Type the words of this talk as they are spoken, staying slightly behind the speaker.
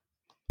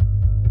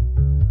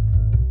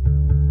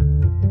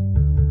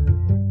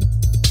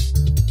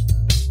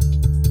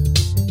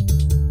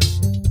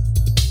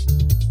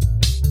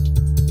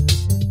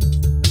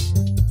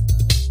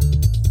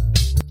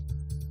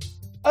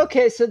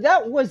Okay, so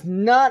that was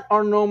not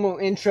our normal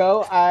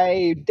intro.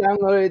 I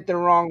downloaded the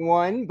wrong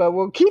one, but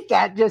we'll keep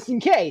that just in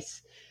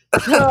case.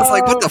 So, I was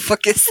like, what the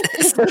fuck is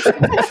this?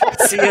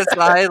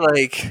 CSI,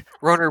 like,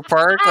 Roner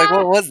Park? Like,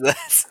 what was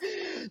this?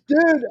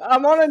 dude,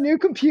 I'm on a new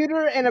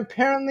computer, and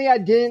apparently I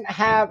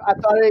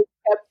thought it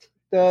kept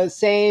the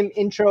same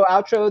intro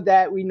outro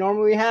that we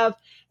normally have,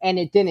 and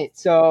it didn't.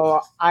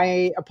 So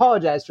I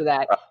apologize for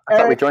that. I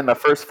thought we joined the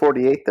first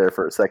 48 there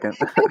for a second.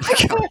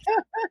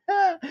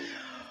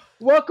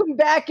 Welcome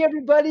back,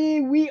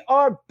 everybody. We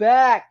are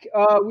back.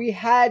 We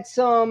had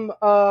some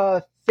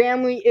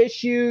family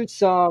issues,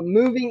 some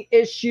moving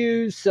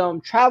issues, some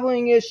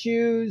traveling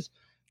issues,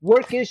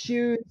 work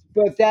issues,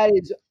 but that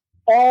is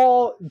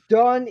all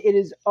done. It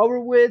is over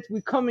with.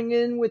 We're coming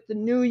in with the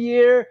new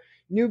year,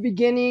 new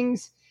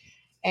beginnings,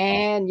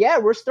 and yeah,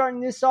 we're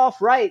starting this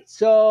off right.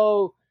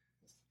 So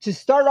to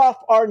start off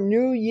our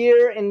new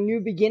year and new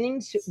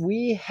beginnings,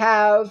 we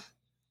have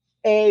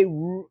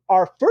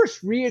our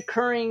first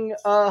reoccurring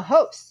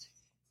host.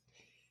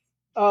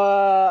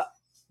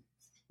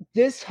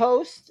 This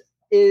host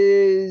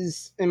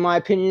is, in my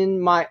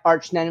opinion, my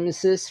arch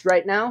nemesis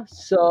right now.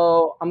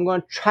 So I'm going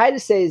to try to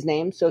say his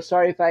name. So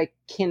sorry if I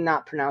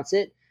cannot pronounce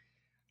it.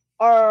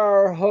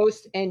 Our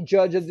host and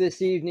judge of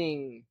this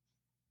evening.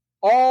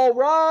 All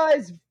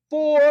rise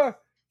for.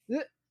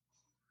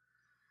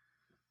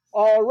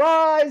 All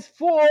rise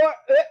for.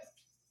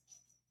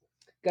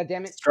 God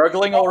damn it.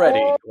 Struggling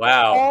already.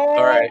 Wow.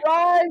 All right.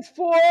 Rise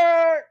for.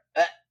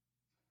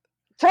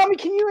 Tommy,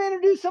 can you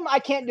introduce him? I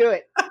can't do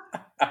it.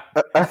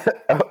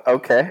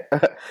 Okay.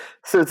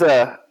 So it's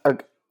a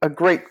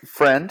great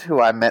friend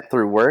who I met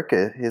through work.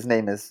 His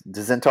name is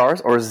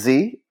Dzintars, or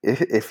Z,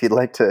 if you'd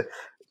like to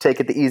take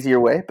it the easier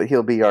way, but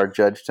he'll be our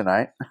judge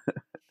tonight.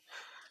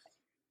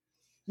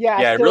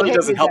 Yeah, it really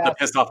doesn't help to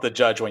piss off the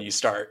judge when you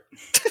start.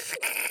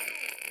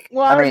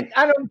 Well,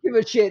 I don't give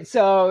a shit,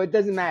 so it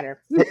doesn't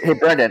matter. Hey,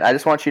 Brendan, I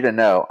just want you to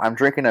know, I'm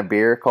drinking a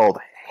beer called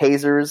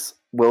Hazers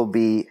Will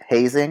Be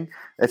Hazing.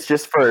 It's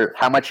just for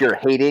how much you're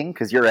hating,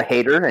 because you're a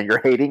hater, and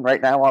you're hating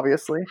right now,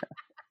 obviously.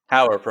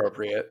 How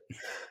appropriate.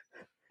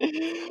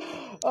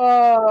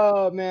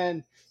 Oh,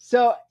 man.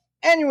 So,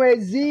 anyway,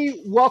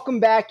 Z, welcome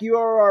back. You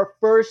are our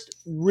first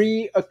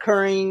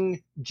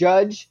reoccurring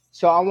judge.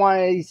 So I want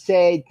to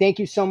say thank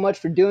you so much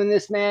for doing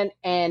this, man.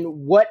 And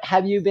what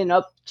have you been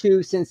up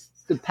to since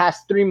the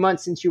past 3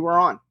 months since you were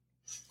on?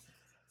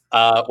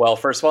 Well,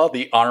 first of all,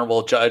 the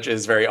honorable judge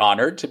is very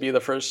honored to be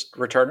the first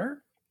returner.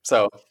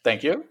 So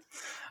thank you.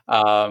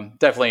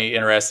 Definitely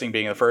interesting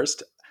being the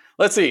first.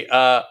 Let's see.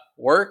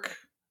 Work,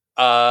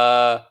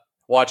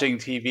 watching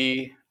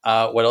TV.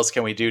 What else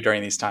can we do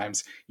during these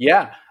times?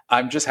 Yeah,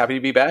 I'm just happy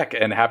to be back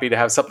and happy to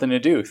have something to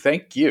do.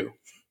 Thank you.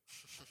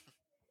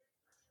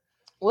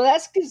 Well,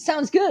 that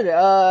sounds good.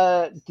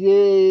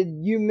 Did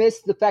you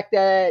miss the fact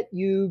that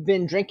you've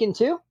been drinking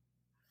too?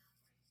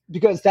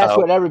 Because that's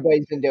what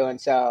everybody's been doing.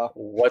 So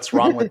what's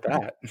wrong with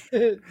that?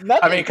 Nothing.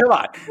 I mean, come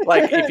on.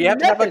 Like, if you have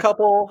to have a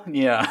couple,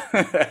 yeah.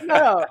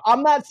 No,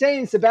 I'm not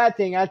saying it's a bad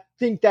thing. I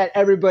think that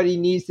everybody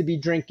needs to be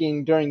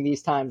drinking during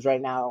these times right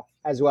now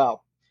as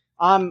well.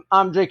 I'm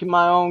drinking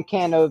my own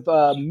can of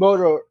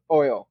motor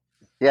oil.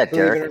 Yeah,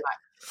 Derek.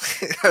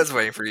 I was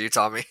waiting for you,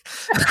 Tommy.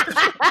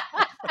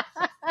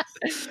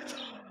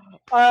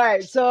 All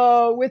right,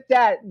 so with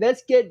that,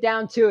 let's get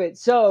down to it.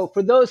 So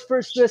for those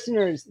first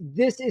listeners,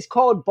 this is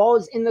called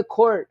Balls in the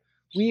Court.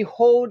 We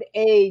hold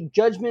a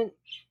judgment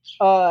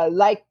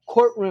like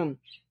courtroom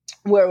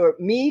where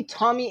me,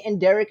 Tommy, and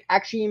Derek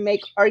actually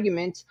make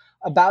arguments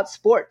about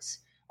sports.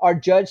 Our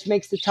judge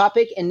makes the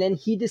topic, and then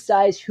he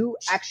decides who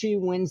actually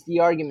wins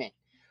the argument.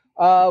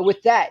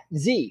 With that,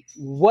 Z,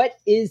 what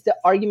is the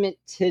argument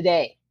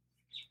today?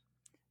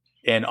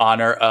 In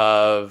honor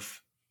of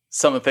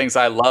some of the things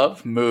I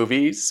love,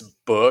 movies,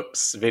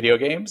 books, video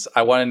games,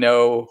 I want to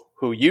know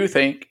who you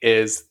think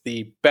is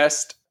the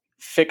best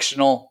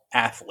fictional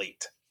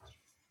athlete.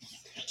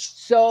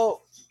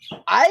 So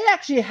I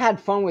actually had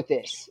fun with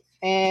this.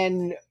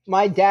 And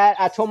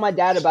I told my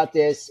dad about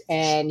this,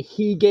 and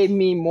he gave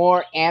me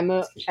more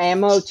ammo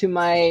to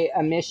my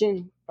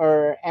ammunition.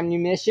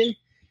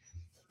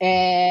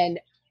 And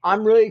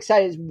I'm really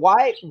excited.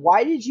 Why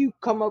did you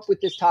come up with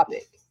this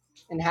topic,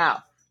 and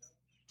how?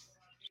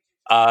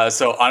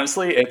 So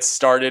honestly, it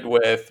started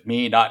with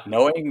me not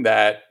knowing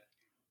that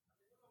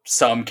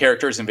some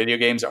characters in video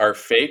games are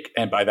fake.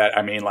 And by that,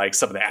 I mean like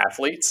some of the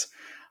athletes.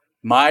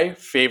 My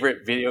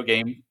favorite video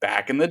game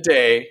back in the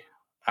day,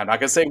 I'm not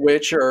going to say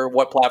which or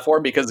what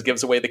platform because it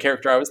gives away the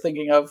character I was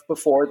thinking of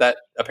before that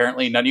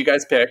apparently none of you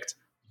guys picked.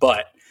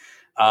 But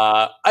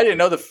I didn't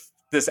know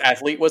this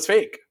athlete was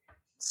fake.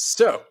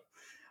 So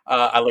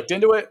I looked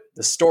into it.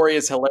 The story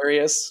is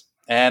hilarious.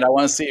 And I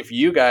want to see if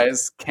you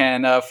guys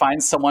can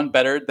find someone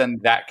better than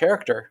that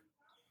character.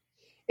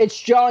 It's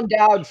John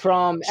Dowd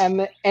from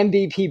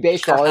MVP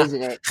Baseball,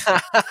 isn't it?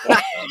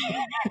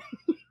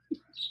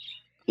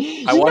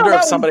 I wonder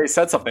if somebody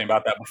said something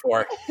about that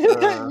before.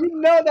 You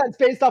know that's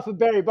based off of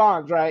Barry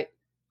Bonds, right?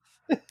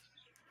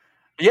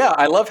 Yeah,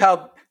 I love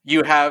how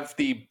you have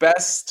the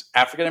best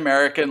African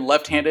American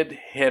left-handed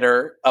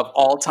hitter of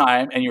all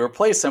time, and you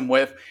replace him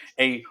with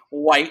a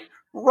white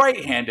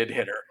right-handed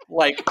hitter.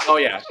 Like, oh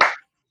yeah,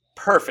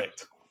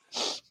 perfect.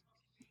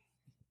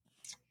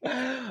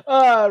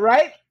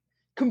 Right?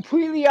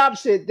 Completely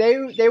opposite.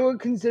 They would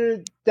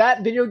consider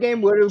that video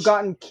game would have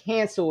gotten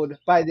canceled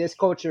by this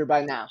culture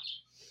by now.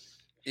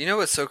 You know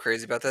what's so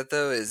crazy about that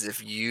though is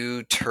if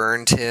you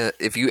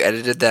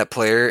edited that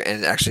player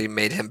and actually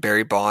made him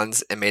Barry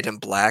Bonds and made him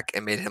black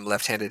and made him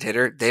left-handed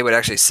hitter, they would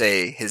actually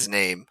say his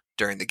name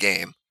during the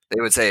game. They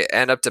would say,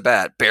 "And up to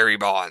bat, Barry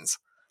Bonds."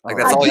 Like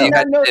that's I all did you not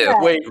had know to do.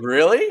 that. Wait,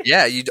 really?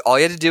 Yeah, all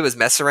you had to do was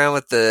mess around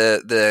with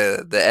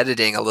the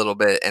editing a little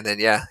bit, and then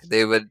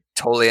they would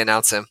totally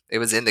announce him. It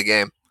was in the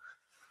game,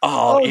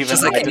 Oh, Oh, even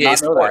just I like did EA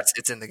not know Sports.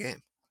 It's in the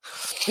game.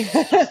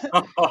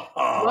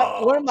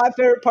 One of my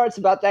favorite parts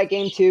about that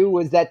game too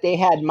was that they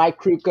had Mike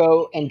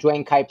Krukow and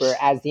Dwayne Kuiper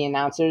as the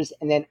announcers,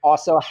 and then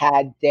also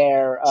had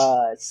their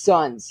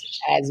sons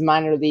as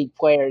minor league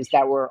players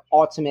that were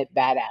ultimate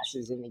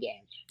badasses in the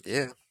game.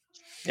 Yeah.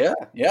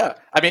 Yeah.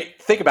 I mean,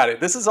 think about it.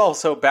 This is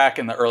also back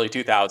in the early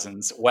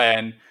 2000s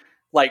when,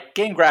 like,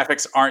 game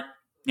graphics aren't,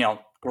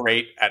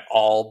 great at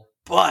all.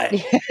 But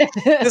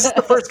this is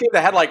the first game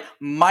that had, like,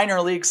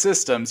 minor league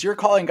systems. You're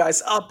calling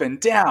guys up and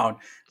down.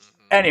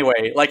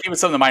 Anyway, like, even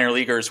some of the minor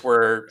leaguers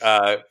were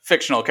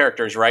fictional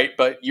characters, right?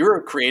 But you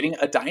were creating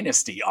a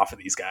dynasty off of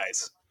these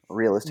guys.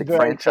 Realistic Very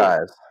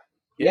franchise.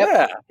 Yep.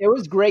 Yeah. It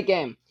was a great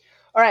game.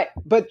 All right,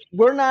 but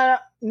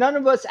none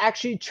of us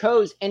actually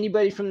chose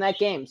anybody from that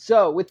game.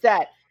 So with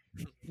that,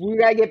 we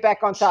got to get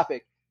back on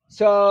topic.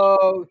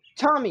 So,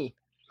 Tommy,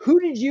 who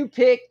did you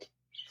pick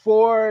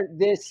for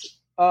this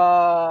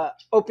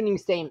opening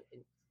statement?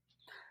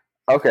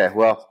 Okay,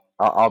 well,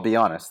 I'll be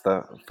honest.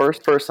 The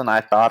first person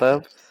I thought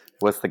of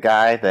was the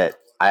guy that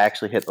I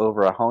actually hit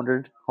over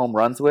 100 home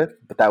runs with,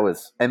 but that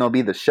was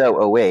MLB The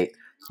Show 08,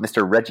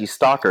 Mr. Reggie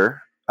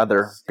Stalker,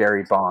 other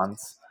Barry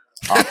Bonds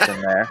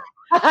option there.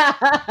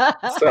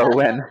 So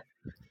when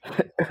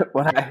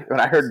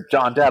I heard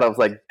John Dad, I was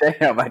like,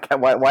 damn, why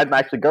didn't I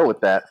actually go with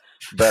that?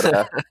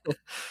 But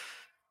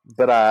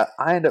I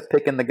ended up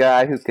picking the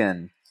guy who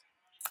can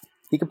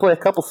play a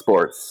couple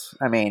sports.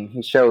 I mean,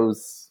 he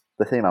shows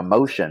the same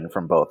emotion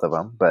from both of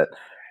them, but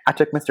I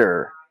took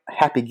Mr.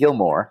 Happy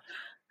Gilmore,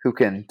 who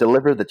can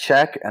deliver the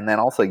check and then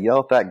also yell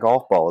at that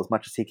golf ball as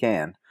much as he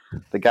can.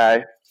 The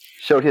guy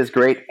showed his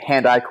great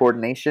hand-eye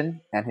coordination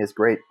and his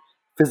great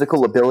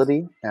physical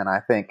ability, and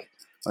I think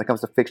when it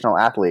comes to fictional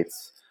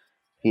athletes,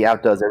 he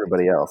outdoes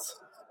everybody else.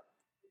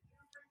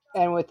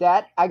 And with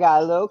that, I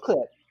got a little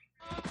clip.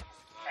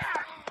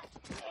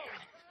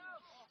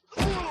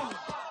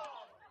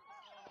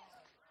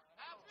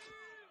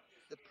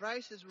 The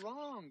price is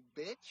wrong,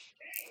 bitch.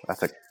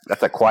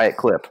 That's a quiet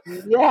clip.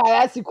 Yeah,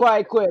 that's a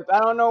quiet clip. I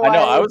don't know why. I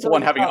know. I was the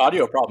one having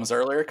audio problems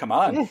earlier. Come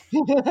on.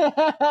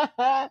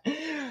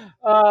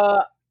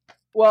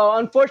 Well,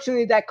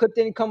 unfortunately, that clip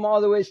didn't come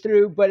all the way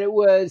through, but it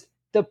was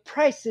 "The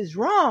price is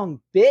wrong,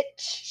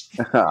 bitch."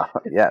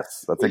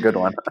 Yes, that's a good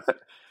one.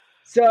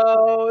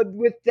 So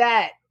with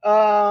that,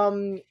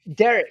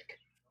 Derek,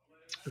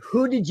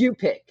 who did you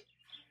pick?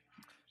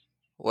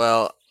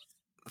 Well,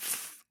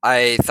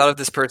 I thought of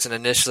this person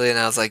initially, and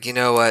I was like, you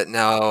know what?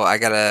 No, I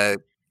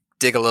gotta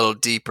dig a little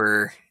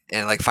deeper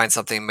and like find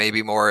something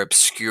maybe more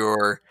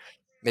obscure,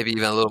 maybe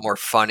even a little more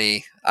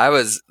funny. I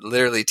was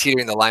literally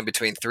teetering the line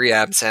between three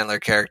Adam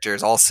Sandler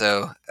characters.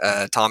 Also,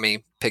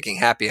 Tommy picking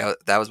Happy,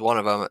 that was one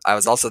of them. I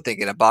was also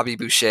thinking of Bobby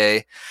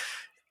Boucher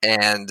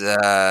and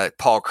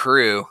Paul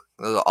Crewe,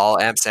 all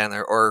Adam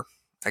Sandler, or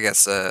I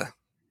guess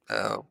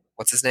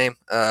what's his name?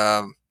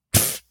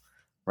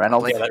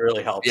 Reynolds. Yeah, that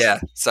really helps. Yeah,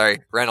 sorry,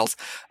 Reynolds.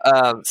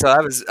 So I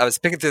was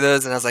picking through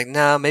those, and I was like,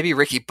 no, maybe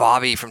Ricky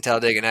Bobby from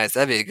Talladega Nights.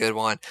 That'd be a good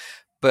one.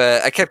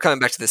 But I kept coming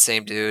back to the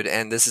same dude,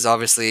 and this is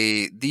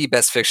obviously the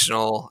best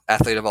fictional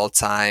athlete of all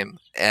time,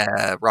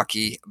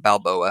 Rocky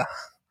Balboa,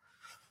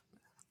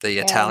 the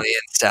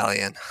Italian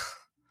stallion.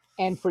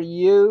 And for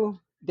you,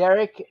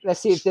 Derek, let's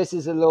see if this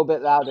is a little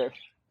bit louder.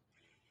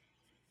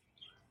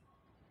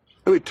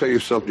 Let me tell you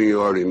something you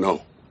already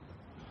know.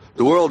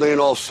 The world ain't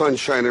all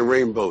sunshine and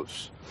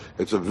rainbows.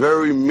 It's a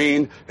very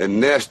mean and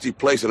nasty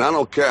place, and I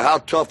don't care how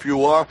tough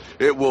you are,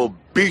 it will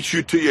beat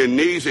you to your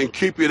knees and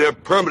keep you there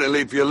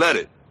permanently if you let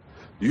it.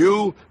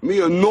 You,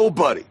 me, or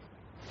nobody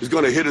is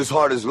going to hit as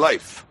hard as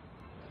life.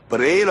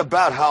 But it ain't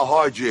about how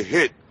hard you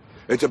hit.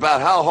 It's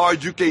about how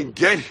hard you can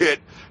get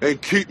hit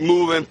and keep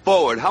moving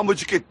forward. How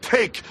much you can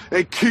take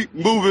and keep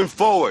moving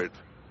forward.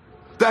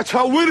 That's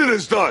how winning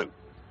is done.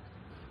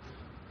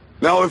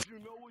 Now, if you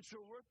know what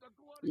you're worth,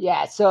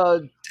 Yeah,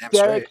 so Damn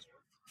Derek, straight.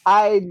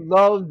 I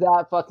love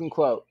that fucking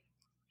quote.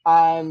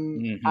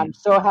 I'm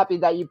so happy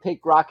that you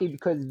picked Rocky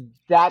because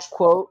that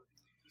quote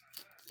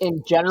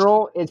in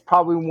general is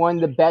probably one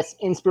of the best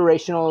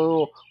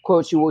inspirational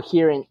quotes you will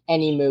hear in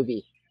any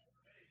movie.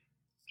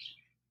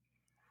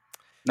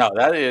 No,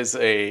 that is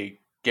a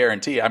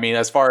guarantee. I mean,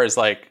 as far as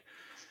like,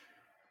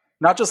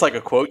 not just like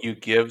a quote you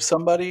give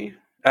somebody,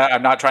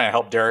 I'm not trying to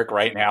help Derek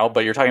right now,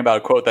 but you're talking about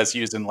a quote that's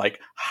used in like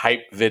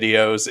hype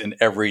videos in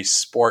every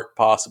sport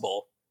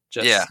possible.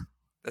 Just Yeah.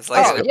 It's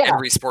like Oh, yeah.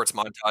 every sports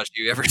montage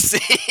you ever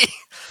see.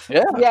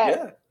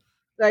 yeah.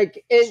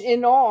 Like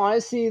in all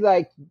honesty,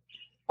 like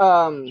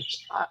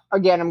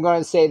again, I'm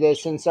going to say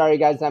this, and sorry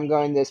guys, I'm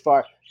going this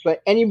far,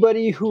 but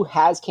anybody who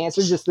has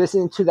cancer, just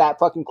listen to that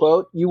fucking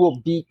quote. You will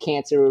beat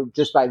cancer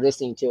just by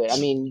listening to it. I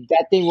mean,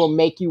 that thing will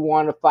make you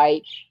want to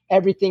fight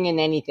everything and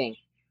anything.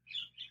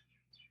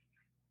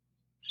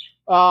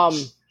 Wow.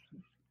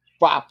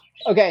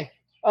 Okay.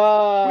 We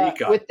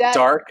got with that,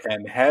 dark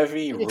and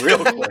heavy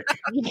real quick.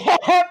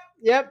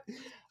 Yep.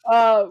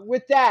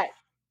 With that,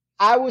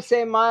 I would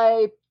say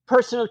my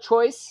personal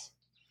choice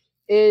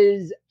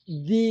is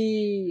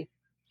the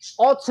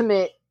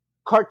ultimate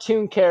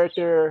cartoon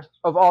character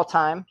of all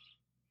time.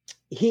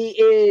 He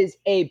is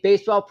a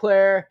baseball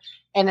player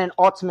and an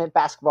ultimate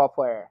basketball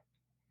player.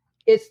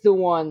 It's the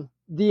one,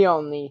 the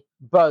only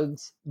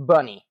Bugs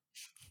Bunny.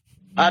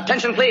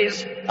 Attention,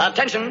 please.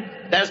 Attention.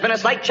 There's been a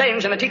slight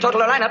change in the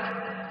teetotaler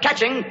lineup.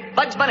 Catching,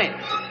 Bugs Bunny.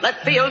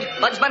 Left field,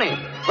 Bugs Bunny.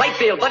 Right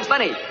field, Bugs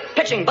Bunny.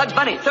 Pitching, Bugs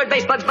Bunny. Third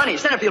base, Bugs Bunny.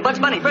 Center field, Bugs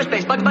Bunny. First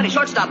base, Bugs Bunny.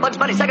 Shortstop, Bugs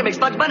Bunny. Second base,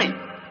 Bugs Bunny.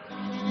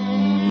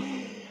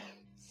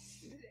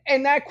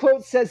 And that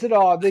quote says it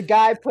all. The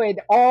guy played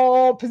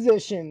all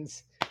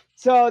positions.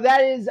 So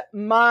that is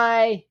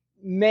my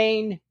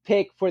main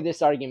pick for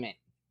this argument.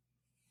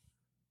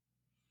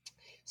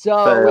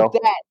 So Fail.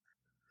 with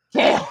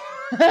that,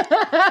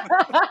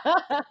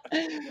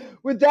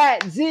 with that,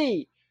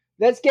 Z,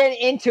 let's get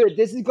into it.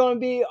 This is going to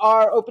be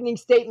our opening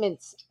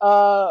statements.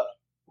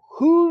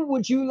 Who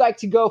would you like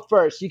to go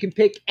first? You can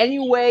pick any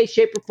way,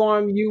 shape, or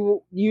form.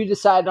 You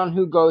decide on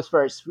who goes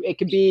first. It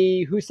could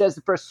be who says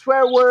the first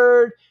swear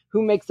word,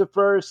 who makes the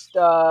first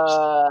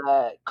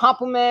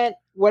compliment,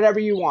 whatever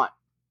you want.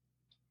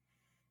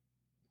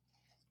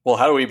 Well,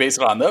 how do we base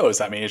it on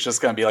those? I mean, it's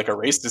just going to be like a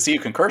race to see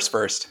who can curse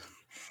first.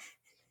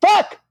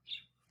 Fuck!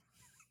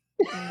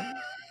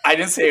 I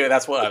didn't say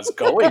that's what I was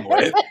going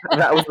with.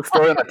 That was the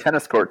story on the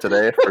tennis court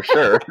today, for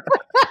sure.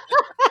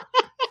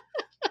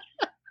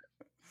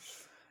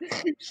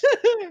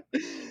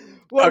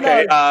 Well,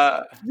 Okay.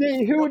 no,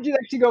 Z, who would you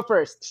like to go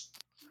first?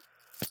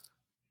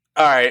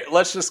 All right.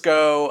 Let's just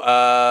go.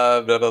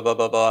 Blah, blah, blah,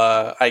 blah,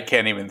 blah. I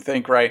can't even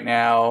think right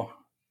now.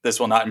 This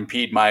will not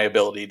impede my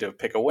ability to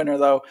pick a winner,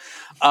 though.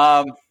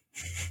 I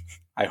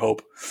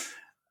hope.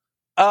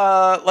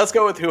 Let's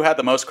go with who had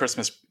the most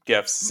Christmas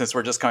gifts, since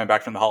we're just coming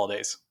back from the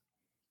holidays.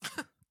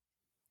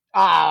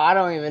 I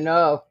don't even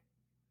know.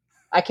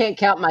 I can't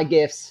count my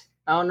gifts.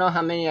 I don't know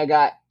how many I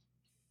got.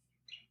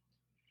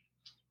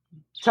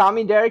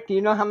 Tommy, Derek, do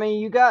you know how many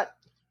you got?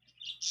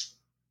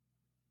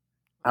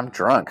 I'm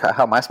drunk.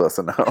 How am I supposed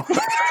to know?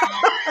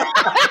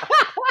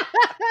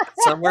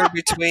 Somewhere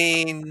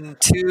between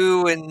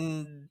 2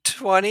 and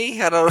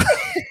 20. I don't know.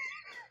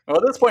 Well,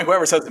 at this point,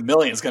 whoever says a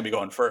million is going to be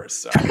going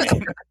first. So, I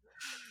mean,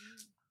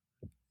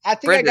 I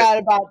think Brendan. I got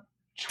about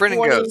Brendan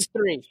goes.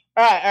 23.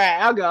 All right,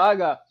 I'll go. All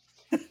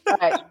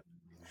right.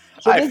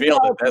 So I this is feel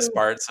my the best opening-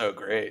 part so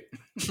great.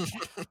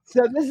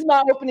 So this is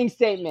my opening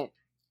statement.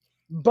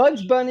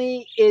 Bugs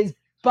Bunny is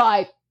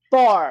by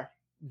far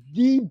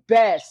the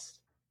best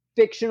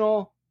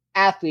fictional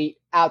athlete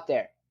out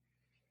there.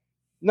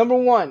 Number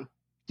one,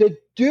 the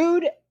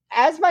dude,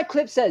 as my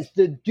clip says,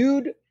 the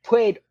dude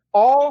played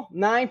all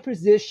 9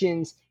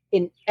 positions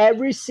in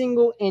every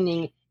single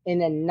inning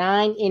in a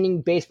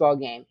 9-inning baseball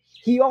game.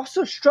 He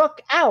also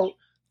struck out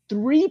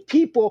 3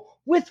 people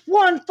with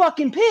one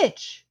fucking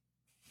pitch.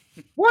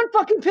 One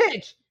fucking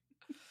pitch.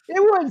 It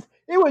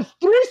was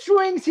 3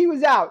 swings, he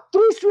was out.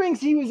 3 swings,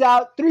 he was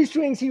out. 3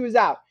 swings, he was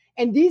out.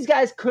 And these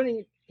guys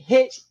couldn't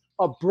hit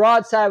a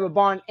broadside of a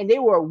barn, and they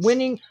were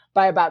winning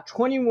by about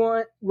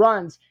 21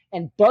 runs.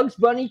 And Bugs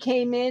Bunny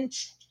came in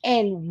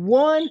and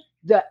won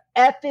the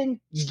effing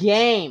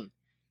game.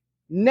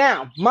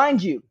 Now,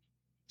 mind you,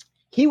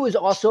 he was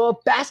also a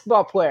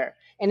basketball player.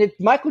 And if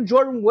Michael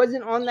Jordan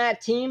wasn't on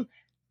that team,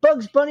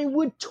 Bugs Bunny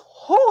would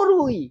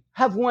totally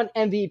have won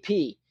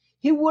MVP.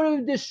 He would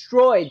have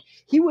destroyed.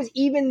 He was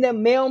even the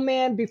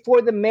mailman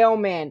before the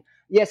mailman.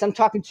 Yes, I'm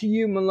talking to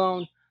you,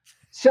 Malone.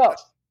 So,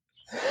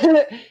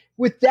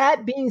 with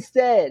that being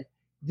said,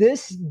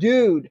 this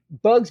dude,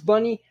 Bugs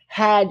Bunny,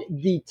 had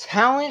the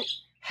talent,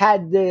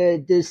 had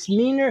the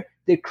demeanor,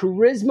 the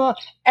charisma,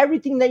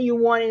 everything that you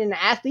want in an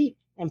athlete,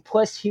 and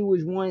plus he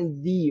was one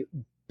of the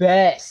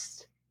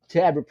best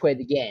to ever play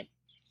the game.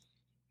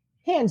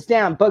 Hands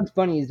down, Bugs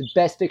Bunny is the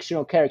best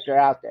fictional character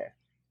out there.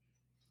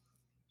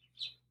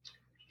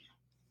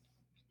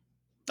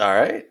 All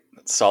right.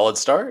 Solid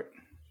start.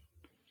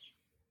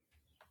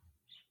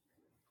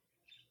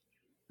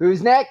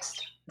 Who's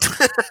next?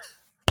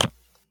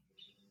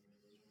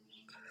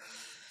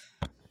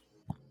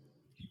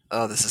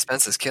 Oh, the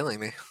suspense is killing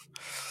me.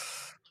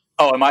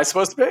 Oh, am I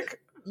supposed to pick?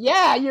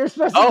 Yeah, you're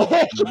supposed Oh, to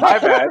pick. my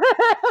bad.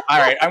 All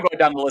right. I'm going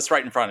down the list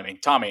right in front of me.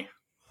 Tommy.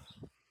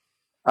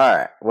 All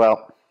right.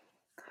 Well,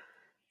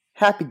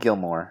 Happy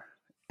Gilmore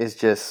is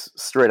just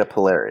straight up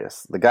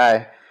hilarious. The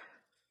guy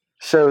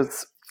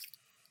shows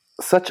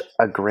such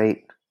a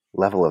great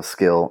level of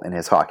skill in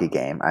his hockey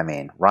game. I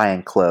mean,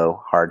 Ryan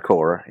Clough,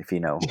 hardcore, if you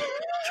know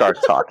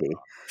Sharks hockey,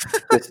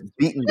 just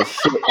beating the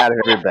shit out of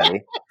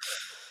everybody.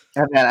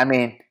 And then, I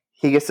mean,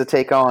 he gets to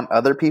take on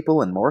other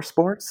people in more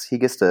sports. He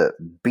gets to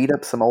beat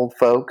up some old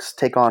folks,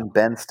 take on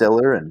Ben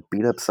Stiller, and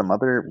beat up some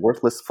other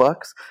worthless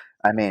fucks.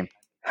 I mean,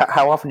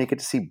 how often do you get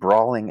to see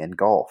brawling in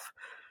golf?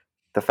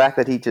 The fact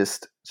that he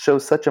just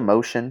shows such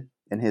emotion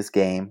in his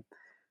game,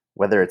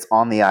 whether it's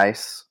on the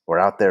ice or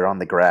out there on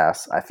the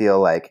grass, I feel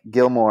like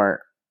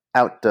Gilmore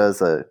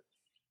outdoes a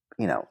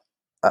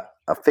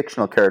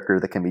fictional character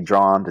that can be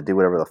drawn to do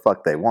whatever the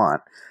fuck they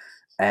want,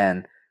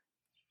 and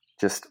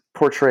just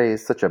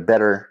portrays such a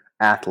better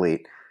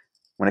athlete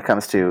when it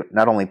comes to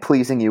not only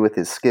pleasing you with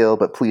his skill,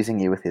 but pleasing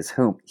you with his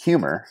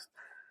humor.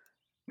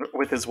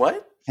 With his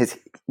what?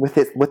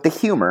 With the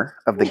humor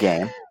of the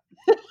game.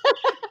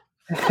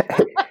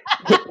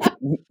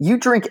 You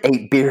drink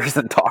 8 beers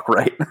and talk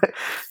right.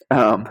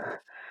 But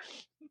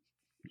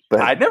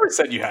I never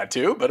said you had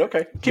to, but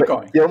okay, keep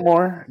going.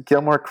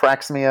 Gilmore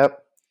cracks me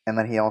up, and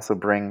then he also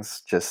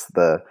brings just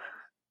the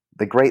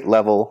great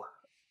level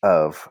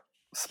of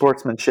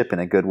sportsmanship in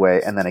a good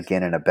way, and then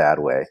again in a bad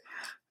way,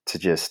 to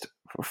just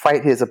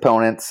fight his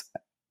opponents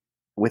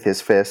with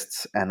his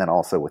fists, and then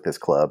also with his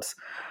clubs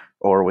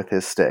or with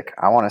his stick.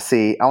 I want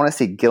to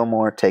see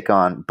Gilmore take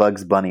on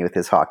Bugs Bunny with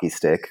his hockey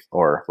stick,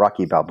 or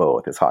Rocky Balboa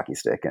with his hockey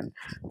stick, and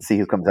see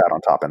who comes out on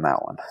top in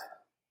that one.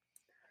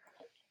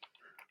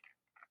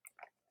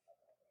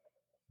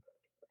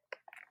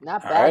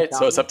 Not bad. All right, Tommy.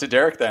 so it's up to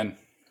Derek then.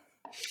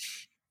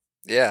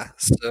 Yeah.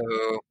 So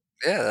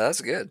yeah,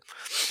 that's good.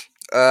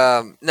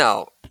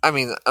 No, I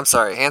mean, I'm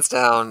sorry. Hands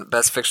down,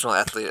 best fictional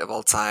athlete of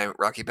all time,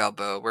 Rocky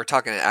Balboa. We're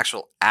talking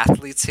actual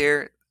athletes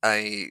here.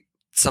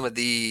 Some of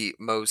the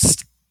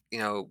most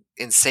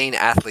insane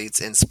athletes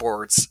in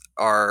sports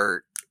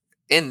are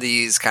in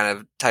these kind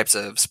of types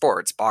of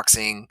sports: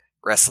 boxing,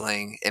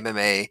 wrestling,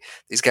 MMA.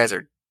 These guys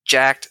are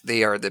jacked.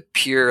 They are the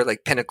pure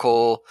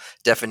pinnacle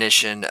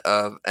definition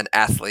of an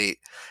athlete,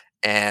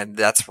 and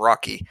that's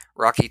Rocky.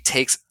 Rocky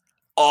takes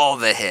all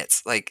the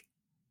hits.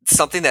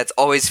 Something that's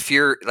always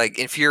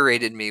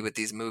infuriated me with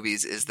these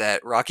movies is that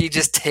Rocky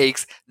just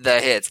takes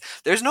the hits.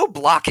 There's no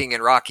blocking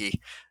in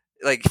Rocky,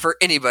 for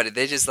anybody.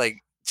 They just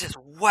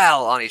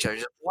wow on each other,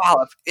 just wow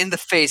up in the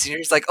face, and you're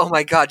just like, oh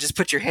my god, just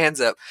put your hands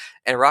up.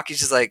 And Rocky's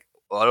just like,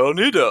 well, I don't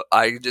need to.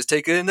 I just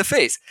take it in the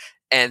face.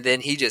 And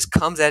then he just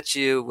comes at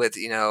you with,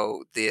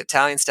 the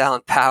Italian style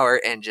and power,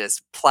 and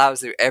just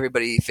plows through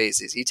everybody he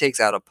faces. He takes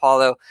out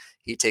Apollo.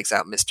 He takes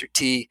out Mr.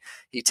 T.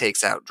 He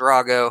takes out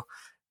Drago.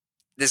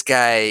 This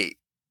guy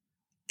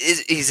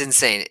he's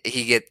insane.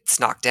 He gets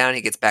knocked down.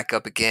 He gets back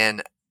up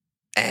again.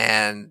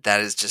 And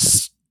that's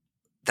just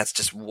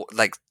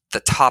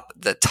the top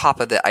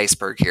of the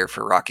iceberg here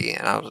for Rocky.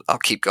 And I'll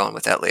keep going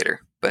with that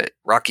later. But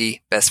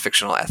Rocky, best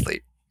fictional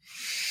athlete.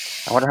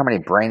 I wonder how many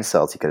brain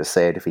cells he could have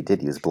saved if he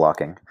did use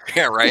blocking.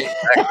 Yeah, right.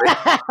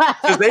 Exactly.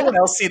 Does anyone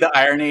else see the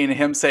irony in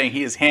him saying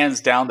he is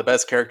hands down the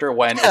best character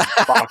when it's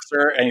a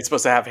boxer and he's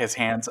supposed to have his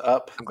hands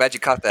up? I'm glad you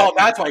caught that. Oh,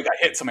 that's why he got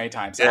hit so many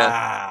times.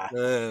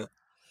 Yeah.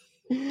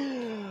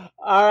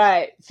 All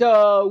right.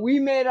 So we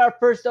made our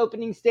first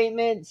opening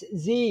statements.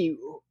 Z,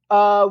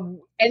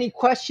 any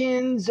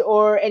questions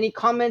or any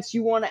comments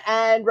you want to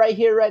add right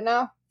here, right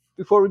now,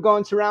 before we go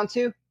into round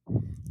 2?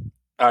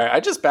 All right,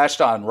 I just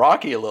bashed on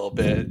Rocky a little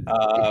bit.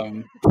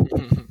 I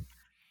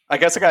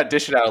guess I got to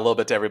dish it out a little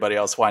bit to everybody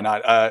else. Why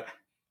not?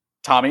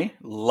 Tommy,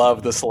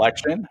 love the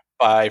selection.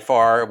 By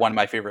far, one of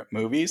my favorite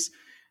movies.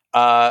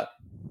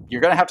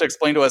 You're going to have to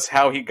explain to us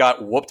how he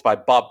got whooped by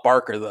Bob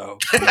Barker, though.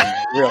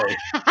 I mean, really.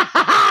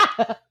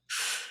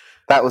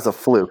 That was a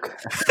fluke.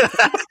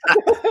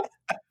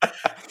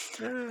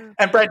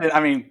 And Brendan, I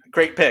mean,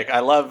 great pick. I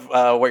love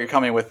where you're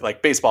coming with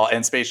baseball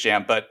and Space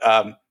Jam, but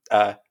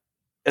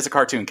it's a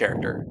cartoon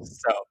character.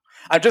 So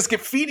I'm just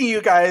feeding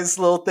you guys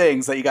little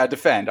things that you got to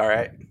defend. All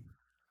right.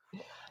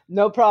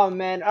 No problem,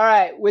 man. All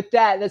right. With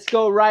that, let's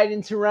go right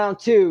into round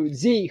 2.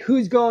 Z,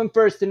 who's going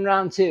first in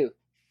round 2?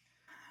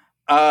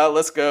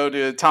 Let's go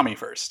to Tommy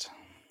first.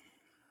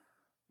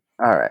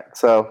 All right.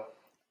 So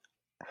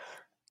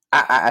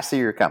I see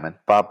you're coming.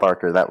 Bob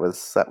Barker, that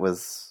was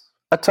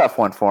a tough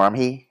one for him.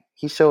 He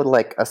showed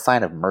a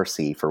sign of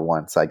mercy for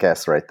once, I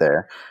guess, right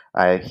there.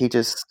 He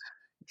just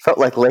felt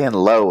like laying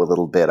low a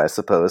little bit, I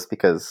suppose,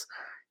 because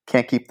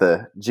can't keep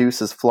the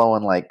juices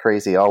flowing like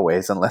crazy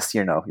always, unless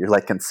you're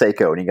like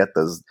Canseco and you got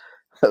those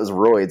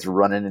roids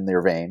running in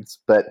their veins.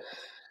 But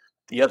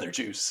the other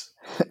juice,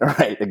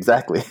 right?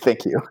 Exactly.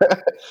 Thank you.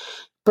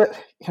 But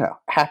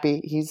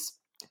Happy. He's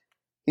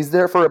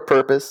there for a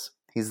purpose.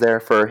 He's there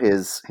for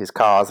his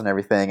cause and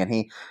everything, and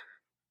he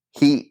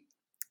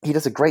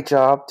does a great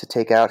job to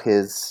take out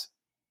his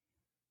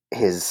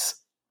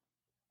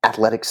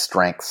athletic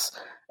strengths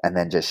and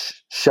then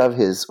just shove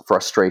his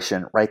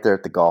frustration right there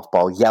at the golf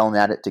ball, yelling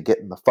at it to get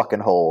in the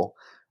fucking hole,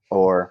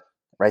 or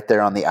right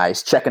there on the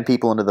ice, checking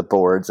people into the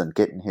boards and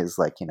getting his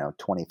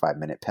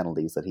 25-minute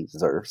penalties that he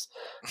deserves.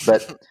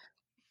 But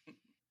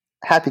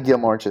Happy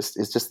Gilmore is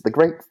just the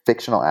great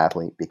fictional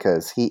athlete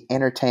because he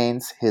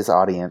entertains his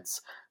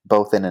audience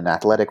both in an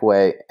athletic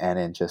way and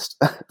in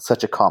just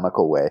such a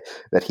comical way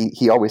that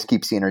he always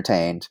keeps you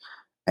entertained,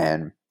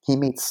 and he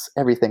meets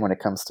everything when it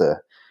comes to,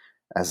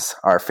 as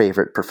our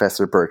favorite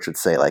Professor Birch would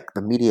say, like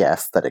the media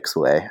aesthetics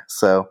way.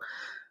 So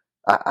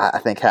I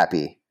think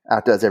Happy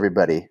outdoes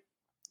everybody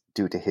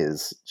due to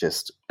his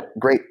just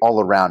great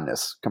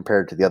all-aroundness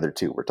compared to the other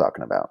two we're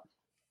talking about.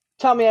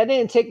 Tommy, I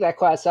didn't take that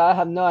class, so I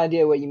have no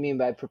idea what you mean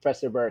by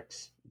Professor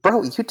Burks.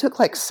 Bro, you took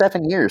like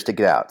 7 years to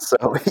get out, so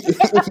you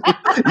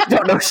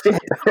don't know shit.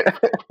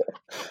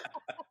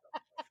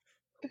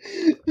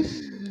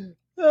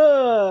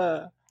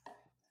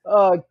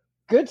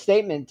 Good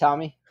statement,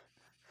 Tommy.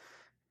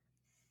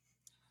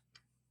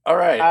 All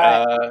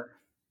right.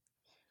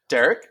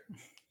 Derek?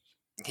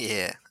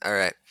 Yeah. All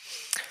right.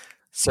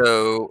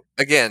 So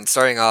again,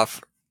 starting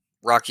off,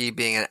 Rocky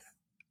being,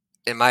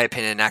 in my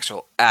opinion, an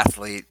actual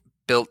athlete,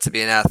 built to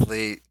be an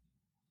athlete,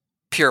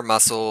 pure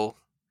muscle,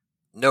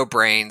 no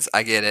brains.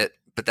 I get it,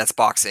 but that's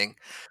boxing.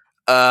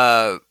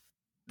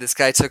 This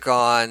guy took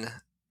on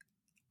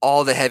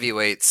all the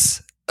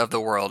heavyweights of the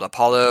world.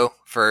 Apollo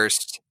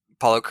first,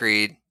 Apollo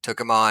Creed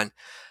took him on.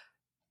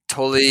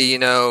 Totally,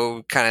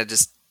 kind of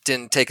just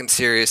didn't take him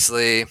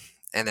seriously.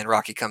 And then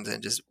Rocky comes in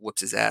and just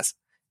whoops his ass.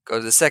 Go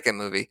to the second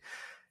movie.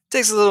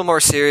 Takes it a little more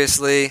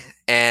seriously,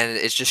 and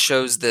it just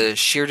shows the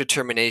sheer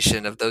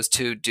determination of those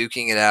two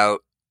duking it out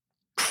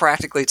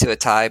practically to a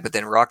tie, but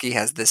then Rocky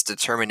has this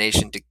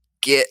determination to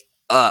get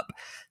up.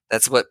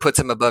 That's what puts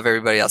him above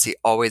everybody else. He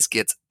always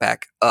gets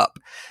back up.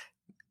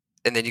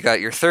 And then you got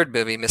your third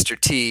movie, Mr.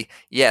 T.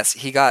 Yes,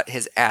 he got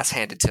his ass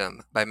handed to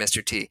him by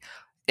Mr. T.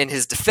 In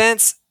his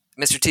defense,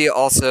 Mr. T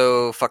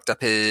also fucked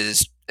up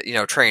his,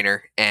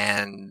 trainer,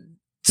 and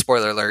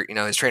spoiler alert,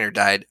 his trainer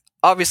died.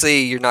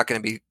 Obviously, you're not going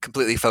to be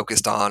completely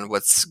focused on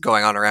what's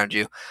going on around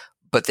you.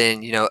 But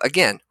then,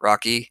 again,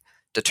 Rocky,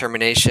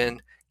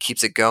 determination,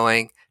 keeps it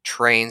going,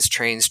 trains,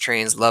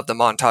 love the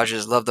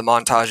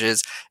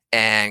montages,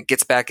 and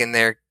gets back in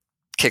there,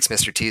 kicks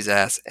Mr. T's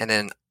ass. And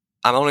then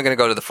I'm only going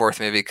to go to the fourth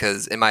movie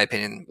because, in my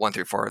opinion, 1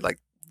 through 4 are like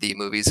the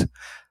movies.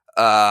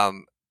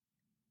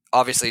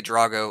 Obviously,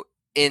 Drago,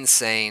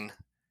 insane.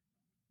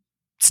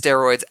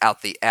 Steroids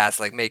out the ass.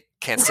 Like,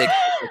 can't say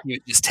he was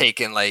just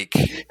taking, like,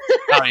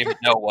 I don't even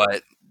know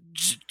what.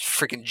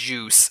 Freaking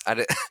juice.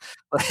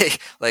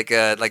 like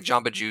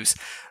Jamba Juice.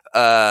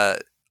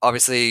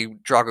 Obviously,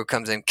 Drago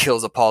comes in,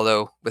 kills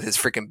Apollo with his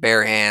freaking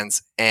bare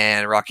hands.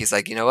 And Rocky's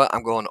like, you know what?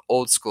 I'm going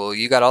old school.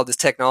 You got all this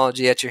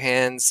technology at your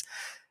hands.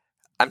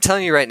 I'm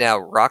telling you right now,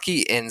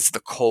 Rocky ends the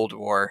Cold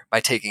War by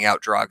taking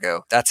out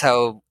Drago. That's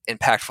how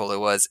impactful it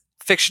was.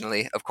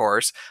 Fictionally, of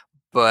course.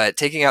 But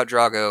taking out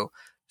Drago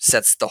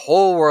sets the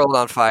whole world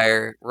on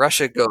fire.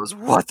 Russia goes,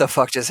 what the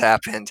fuck just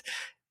happened?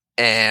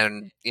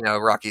 And,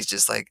 Rocky's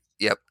just like,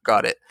 yep,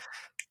 got it.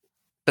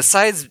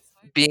 Besides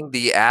being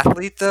the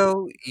athlete,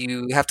 though,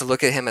 you have to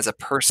look at him as a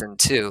person,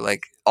 too.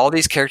 Like, all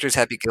these characters,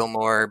 Happy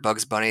Gilmore,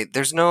 Bugs Bunny,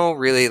 there's no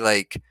really,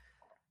 like,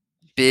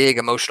 big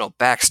emotional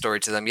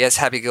backstory to them. Yes,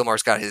 Happy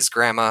Gilmore's got his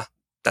grandma.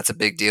 That's a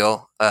big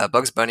deal.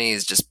 Bugs Bunny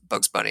is just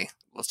Bugs Bunny.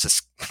 Let's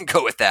just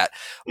go with that.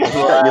 You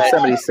got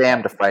Yosemite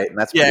Sam to fight, and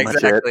that's pretty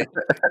much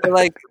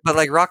it.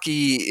 but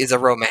Rocky is a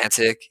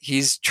romantic.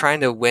 He's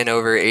trying to win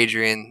over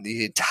Adrian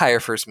the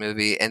entire first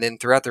movie, and then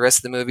throughout the rest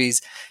of the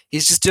movies,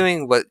 he's just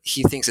doing what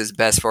he thinks is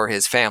best for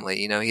his family.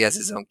 He has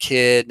his own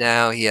kid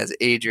now. He has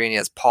Adrian. He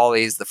has Paulie,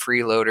 he's the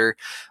freeloader.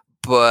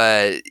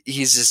 But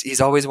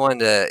he's always wanted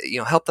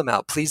to, help them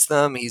out, please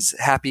them. He's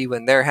happy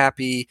when they're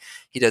happy.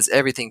 He does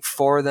everything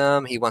for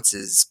them. He wants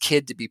his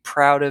kid to be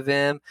proud of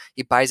him.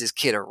 He buys his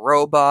kid a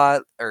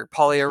robot, or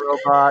Paulie a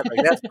robot. Like,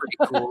 that's pretty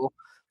cool.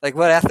 Like,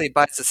 what athlete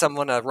buys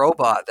someone a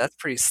robot? That's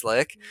pretty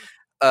slick.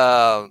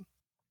 Nah,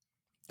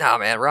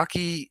 man,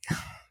 Rocky.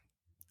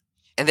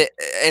 And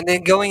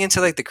then going into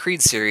like the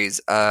Creed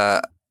series,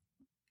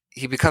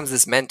 he becomes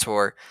this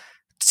mentor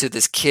to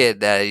this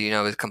kid that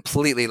is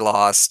completely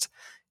lost.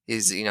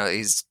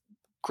 He's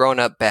grown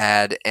up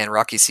bad, and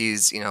Rocky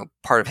sees,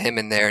 part of him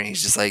in there, and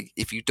he's just like,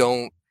 if you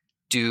don't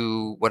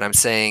do what I'm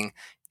saying,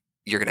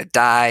 you're going to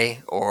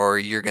die, or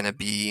you're going to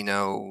be,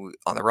 on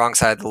the wrong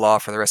side of the law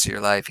for the rest of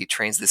your life. He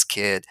trains this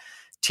kid,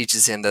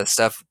 teaches him the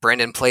stuff.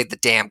 Brendan played the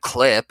damn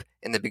clip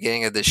in the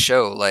beginning of this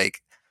show.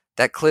 Like,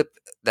 that clip,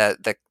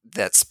 that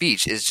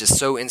speech is just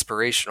so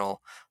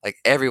inspirational. Like,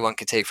 everyone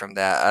can take from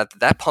that.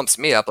 That pumps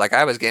me up. Like,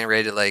 I was getting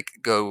ready to, like,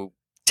 go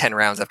 10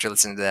 rounds after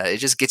listening to that. It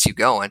just gets you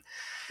going.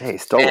 Hey, he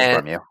stole it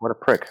from you. What a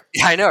prick.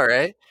 Yeah, I know,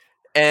 right?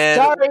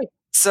 And Sorry.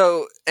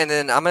 So, and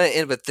then I'm going to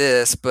end with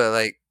this, but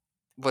like,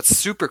 what's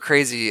super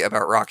crazy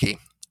about Rocky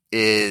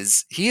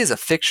is he is a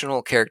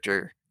fictional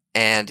character,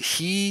 and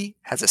he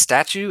has a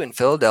statue in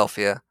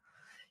Philadelphia.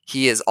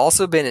 He has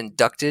also been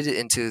inducted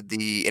into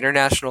the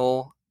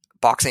International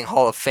Boxing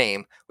Hall of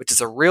Fame, which is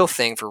a real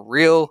thing for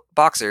real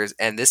boxers,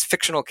 and this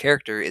fictional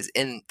character is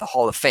in the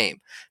Hall of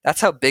Fame.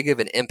 That's how big of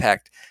an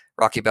impact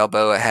Rocky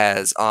Balboa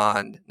has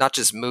on not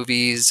just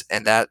movies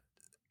and that,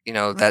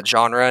 that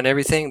genre and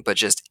everything, but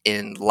just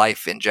in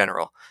life in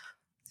general.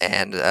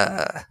 And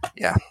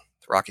yeah,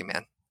 Rocky,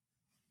 man.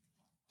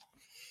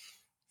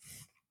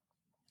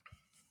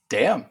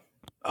 Damn.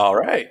 All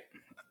right.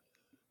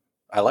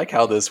 I like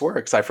how this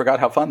works. I forgot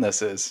how fun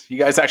this is. You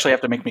guys actually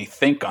have to make me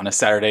think on a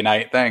Saturday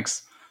night.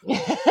 Thanks.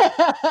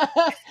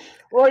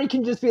 Or you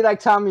can just be like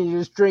Tommy, you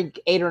just drink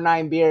 8 or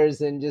 9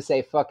 beers and just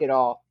say fuck it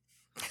all.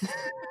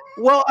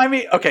 Well, I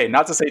mean, okay,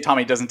 not to say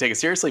Tommy doesn't take it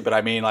seriously, but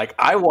I mean, like,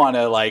 I want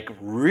to like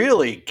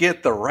really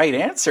get the right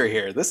answer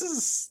here. This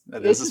is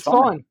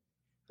fun.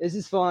 This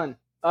is fun.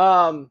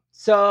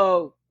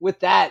 So with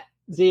that,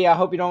 Z, I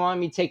hope you don't want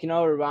me taking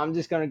over, but I'm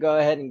just gonna go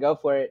ahead and go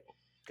for it.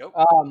 Go.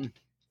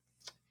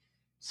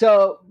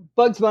 So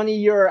Bugs Bunny,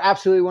 you're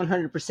absolutely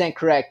 100%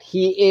 correct.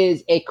 He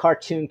is a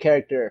cartoon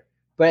character,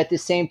 but at the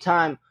same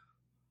time,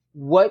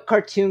 what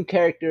cartoon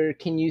character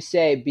can you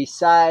say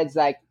besides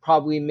like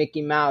probably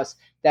Mickey Mouse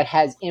that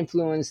has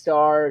influenced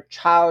our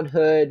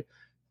childhood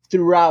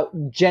throughout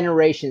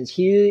generations?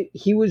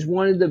 He was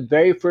one of the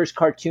very first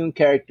cartoon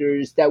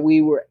characters that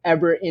we were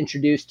ever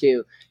introduced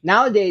to.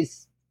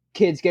 Nowadays,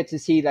 kids get to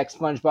see like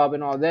SpongeBob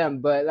and all them,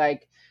 but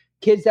like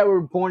kids that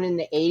were born in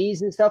the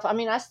 80s and stuff. I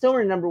mean, I still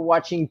remember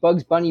watching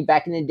Bugs Bunny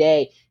back in the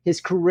day, his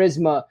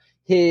charisma,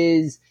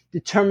 his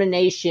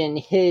determination,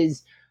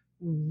 his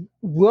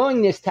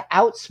willingness to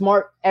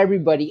outsmart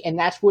everybody. And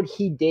that's what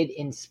he did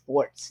in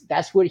sports.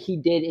 That's what he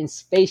did in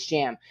Space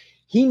Jam.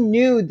 He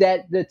knew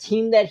that the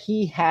team that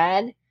he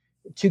had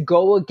to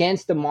go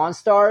against the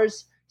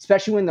Monstars,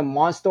 especially when the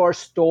Monstars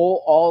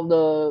stole all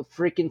the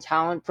freaking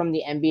talent from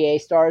the NBA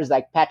stars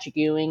like Patrick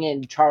Ewing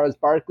and Charles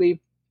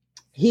Barkley,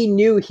 he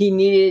knew he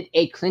needed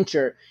a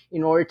clincher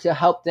in order to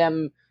help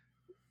them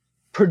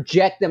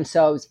project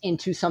themselves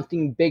into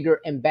something bigger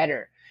and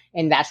better.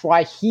 And that's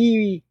why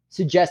he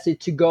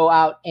suggested to go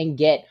out and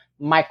get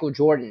Michael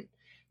Jordan.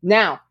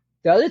 Now,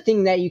 the other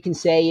thing that you can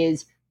say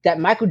is that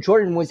Michael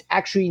Jordan was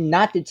actually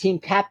not the team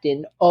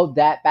captain of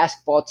that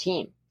basketball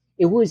team.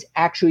 It was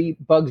actually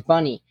Bugs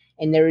Bunny.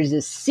 And there is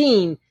a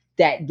scene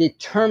that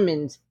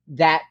determines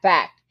that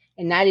fact.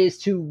 And that is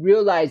to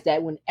realize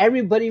that when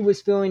everybody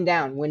was feeling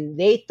down, when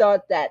they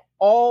thought that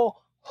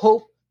all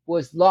hope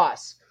was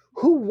lost,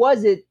 who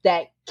was it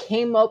that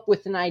came up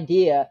with an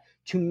idea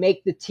to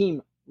make the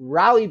team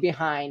rally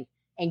behind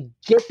and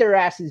get their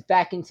asses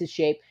back into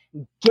shape,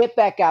 get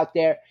back out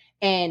there,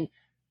 and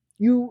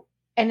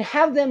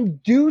have them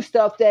do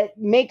stuff that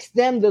makes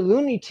them the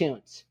Looney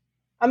Tunes?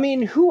 I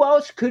mean, who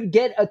else could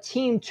get a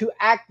team to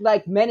act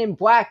like Men in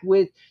Black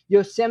with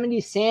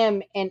Yosemite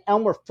Sam and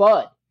Elmer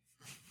Fudd?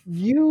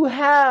 You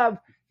have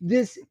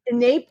this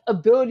innate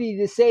ability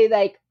to say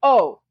like,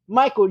 oh,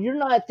 Michael, you're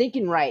not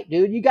thinking right,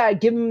 dude. You got to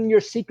give him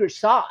your secret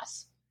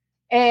sauce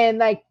and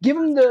like give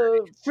him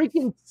the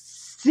freaking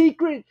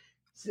secret.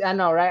 I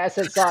know, right? I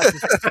said sauce.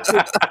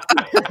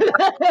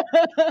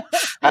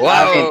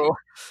 Whoa.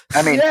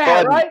 I mean,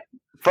 yeah, right?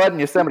 Fudd and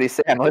Yosemite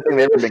Sam, the only thing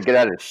they've ever been good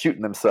at is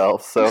shooting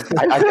themselves. So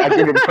I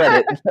give him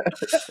credit.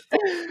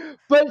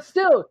 But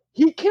still,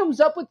 he comes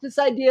up with this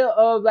idea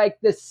of like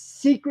the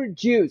secret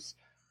juice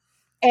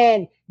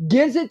and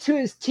gives it to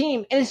his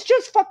team. And it's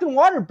just fucking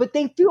water, but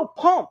they feel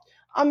pumped.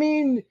 I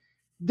mean,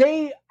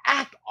 they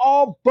act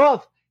all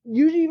buff.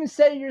 You even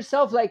said it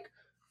yourself, like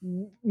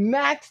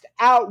maxed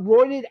out,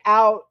 roided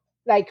out,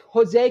 like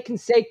Jose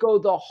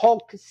Canseco, the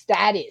Hulk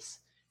status.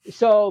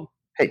 So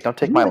hey, don't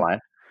take my line.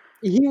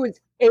 He was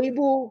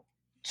able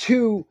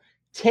to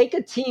take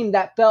a team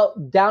that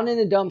felt down in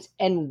the dumps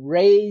and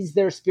raise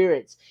their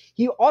spirits.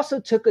 He also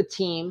took a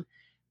team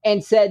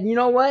and said, you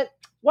know what?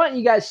 Why don't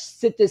you guys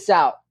sit this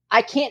out?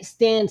 I can't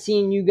stand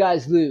seeing you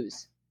guys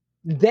lose.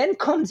 Then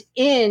comes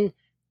in,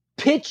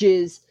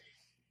 pitches,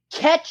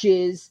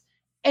 catches,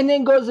 and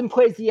then goes and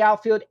plays the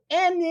outfield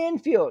and the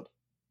infield.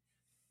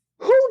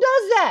 Who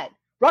does that?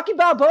 Rocky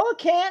Balboa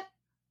can't.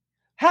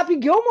 Happy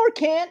Gilmore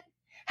can't.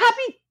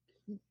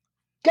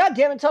 God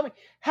damn it, tell me.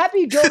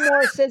 Happy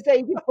Gilmore says that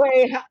he can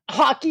play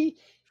hockey.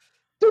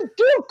 The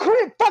dude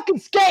couldn't fucking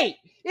skate.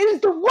 It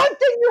is the one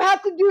thing you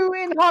have to do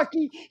in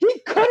hockey. He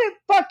couldn't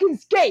fucking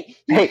skate.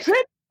 He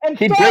tripped and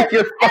he'd break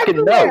your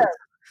fucking nose.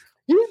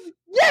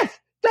 Yes,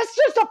 that's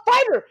just a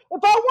fighter.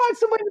 If I wanted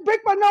somebody to break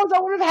my nose, I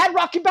would have had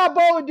Rocky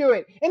Balboa do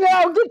it. And then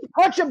I would get to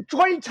punch him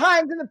 20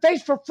 times in the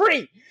face for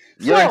free.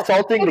 You're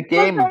insulting the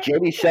game of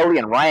J.D. Shelley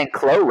and Ryan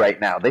Clough right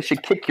now. They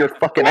should kick your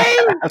fucking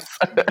ass.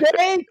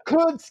 They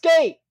could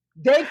skate.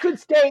 They could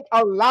skate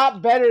a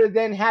lot better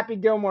than Happy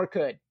Gilmore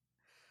could.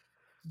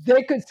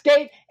 They could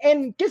skate.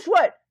 And guess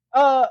what?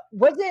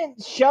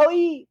 Wasn't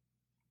Shelley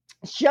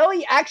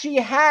actually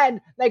had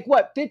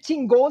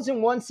 15 goals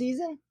in one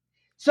season?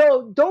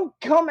 So don't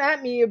come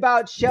at me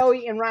about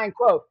Shelley and Ryan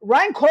Clough.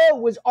 Ryan Clough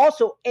was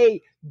also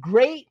a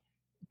great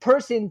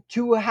person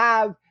to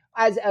have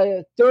as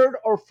a third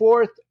or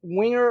fourth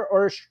winger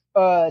or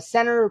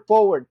center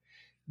forward.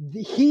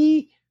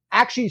 He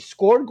actually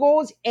scored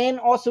goals and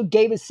also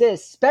gave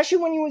assists, especially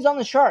when he was on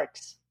the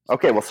Sharks.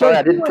 Okay, well, sorry,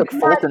 I didn't take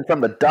Fulton from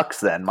the Ducks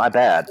then. My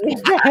bad.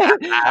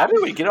 How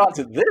did we get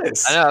onto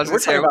this? I know, we're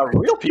talking about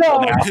real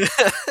people now.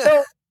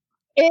 So,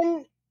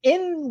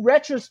 in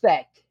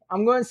retrospect,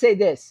 I'm going to say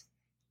this.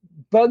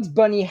 Bugs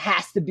Bunny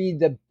has to be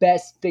the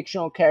best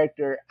fictional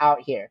character out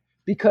here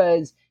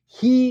because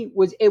he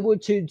was able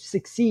to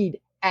succeed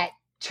at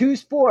two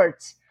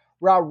sports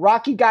where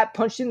Rocky got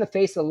punched in the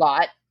face a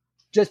lot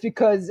just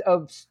because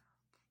of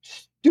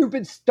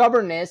stupid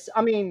stubbornness.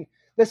 I mean,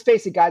 let's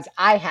face it, guys,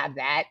 I have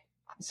that.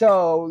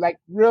 So, like,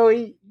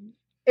 really,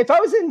 if I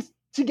was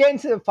to get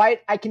into the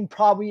fight, I can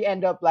probably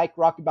end up like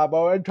Rocky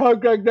Balboa and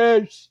talk like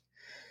this.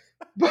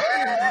 But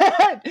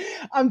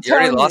I'm You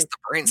already telling lost the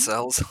brain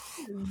cells.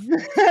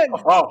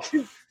 Oh,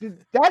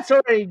 that's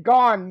already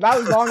gone. That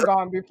was long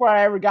gone before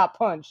I ever got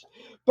punched.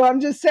 But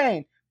I'm just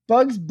saying,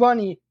 Bugs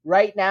Bunny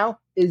right now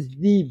is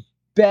the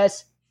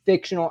best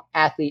fictional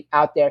athlete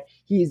out there.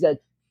 He's a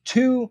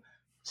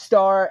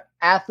 2-star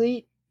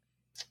athlete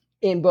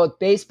in both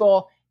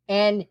baseball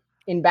and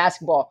in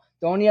basketball.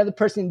 The only other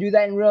person to do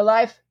that in real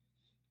life,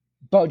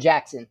 Bo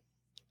Jackson.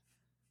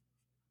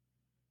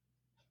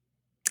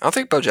 I don't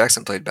think Bo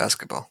Jackson played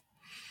basketball.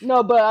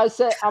 No, but I'm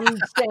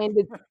saying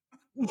the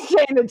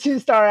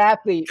 2-star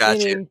athlete, Gotcha.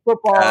 meaning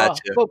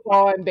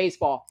football and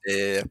baseball.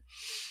 Yeah.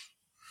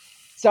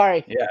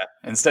 Sorry. yeah.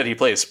 Instead, he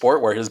played a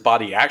sport where his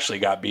body actually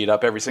got beat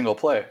up every single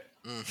play.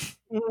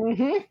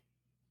 Mm-hmm.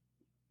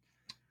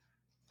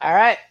 All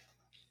right.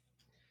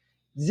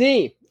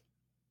 Z,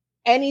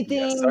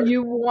 anything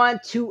you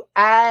want to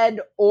add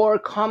or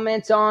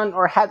comment on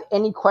or have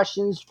any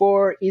questions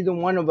for either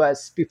one of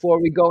us before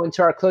we go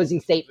into our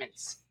closing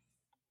statements?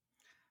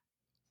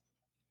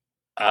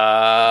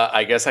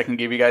 I guess I can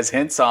give you guys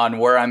hints on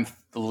where I'm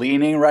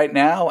leaning right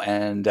now,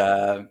 and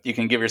you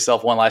can give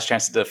yourself one last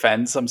chance to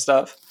defend some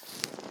stuff.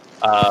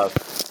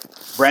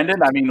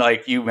 Brendan, I mean,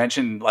 like you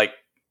mentioned, like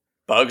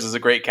Bugs is a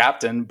great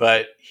captain,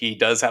 but he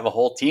does have a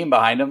whole team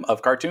behind him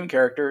of cartoon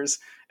characters.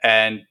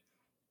 And,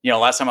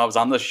 last time I was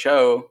on the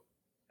show,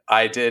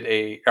 I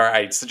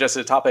suggested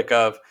a topic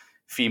of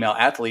female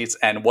athletes,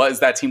 and what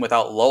is that team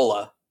without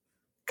Lola?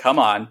 Come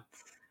on.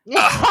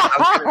 I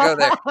was going to go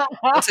there.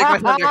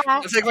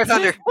 Don't take my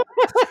thunder.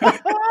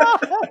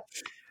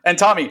 And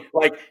Tommy,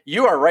 like,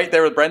 you are right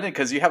there with Brendan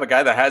because you have a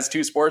guy that has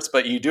 2 sports,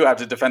 but you do have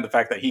to defend the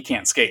fact that he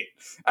can't skate.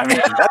 I mean,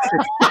 that's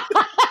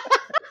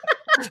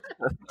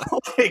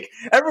like,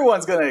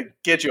 everyone's going to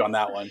get you on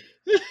that one.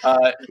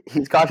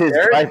 He's got his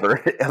Derek?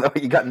 driver.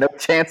 You got no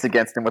chance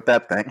against him with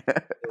that thing.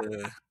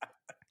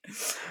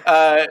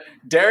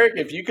 Derek,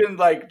 if you can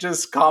like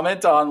just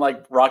comment on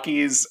like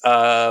Rocky's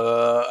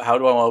how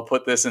do I want to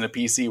put this in a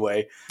PC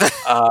way?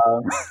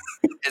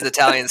 His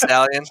Italian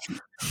stallion.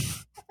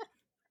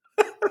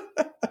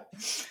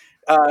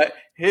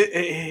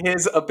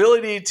 His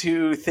ability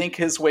to think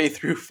his way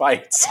through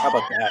fights. How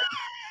about that?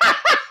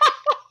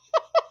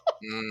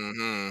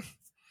 Mm-hmm.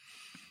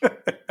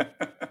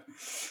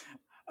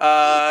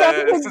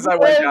 Since I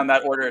went down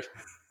that order.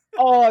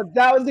 Oh,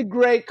 that was a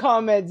great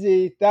comment,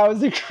 Z. That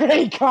was a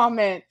great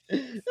comment.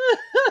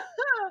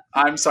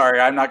 I'm sorry.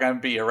 I'm not going to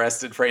be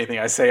arrested for anything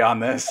I say on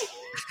this.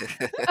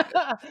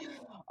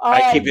 All I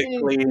right, keep Z.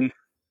 it clean.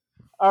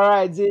 All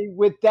right, Z.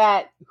 With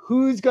that,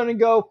 who's going to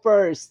go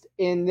first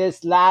in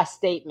this last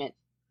statement?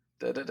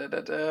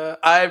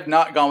 I've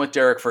not gone with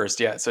Derek first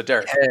yet. So,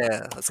 Derek.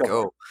 Yeah, let's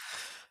go.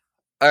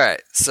 All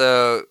right,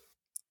 so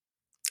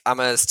I'm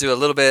going to do a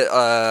little bit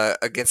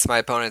against my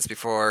opponents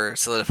before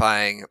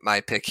solidifying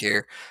my pick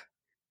here.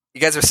 You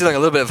guys are stealing a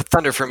little bit of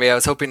thunder from me. I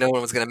was hoping no one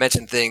was going to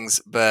mention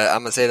things, but I'm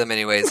going to say them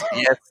anyways.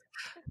 Yes,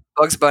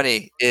 Bugs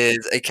Bunny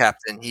is a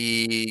captain.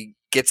 He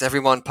gets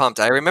everyone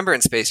pumped. I remember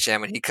in Space Jam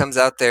when he comes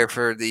out there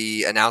for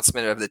the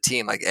announcement of the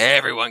team, like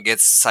everyone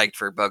gets psyched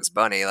for Bugs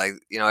Bunny. Like,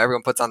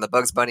 everyone puts on the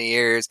Bugs Bunny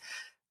ears.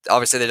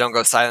 Obviously, they don't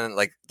go silent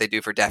like they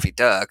do for Daffy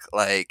Duck.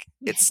 Like,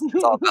 it's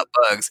all about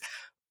Bugs.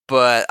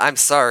 But I'm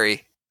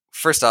sorry.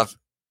 First off,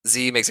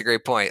 Z makes a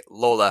great point.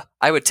 Lola.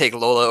 I would take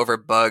Lola over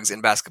Bugs in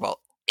basketball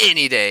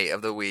any day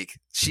of the week.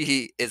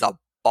 She is a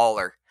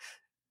baller.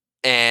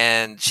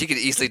 And she could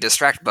easily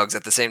distract Bugs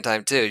at the same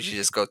time, too. She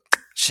just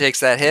shakes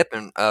that hip,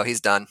 and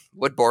he's done.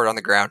 Wood board on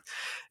the ground.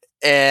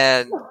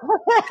 And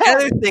the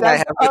other thing I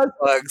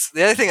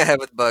have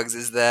with Bugs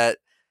is that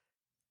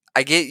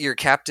I get your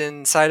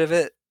captain side of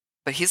it,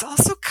 but he's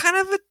also kind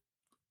of a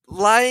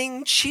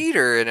lying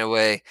cheater in a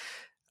way.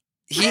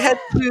 He had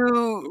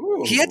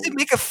to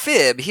make a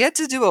fib. He had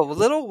to do a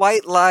little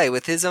white lie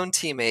with his own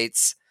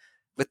teammates,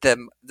 with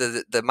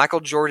the Michael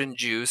Jordan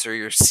juice or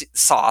your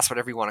sauce,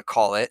 whatever you want to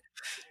call it.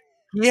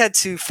 He had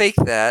to fake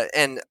that,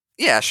 and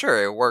yeah,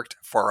 sure, it worked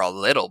for a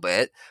little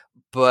bit,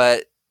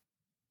 but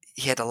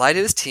he had to lie to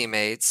his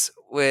teammates,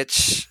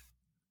 which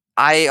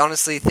I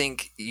honestly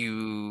think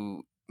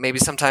maybe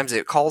sometimes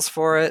it calls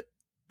for it,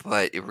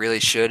 but it really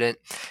shouldn't.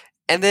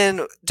 And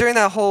then during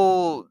that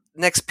whole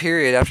next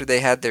period after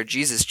they had their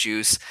Jesus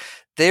juice,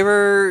 they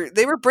were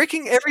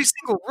breaking every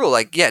single rule.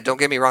 Like, yeah, don't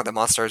get me wrong, the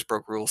Monstars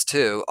broke rules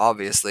too,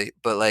 obviously.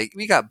 But like,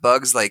 we got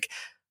Bugs, like,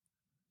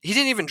 he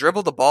didn't even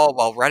dribble the ball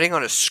while riding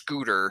on a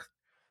scooter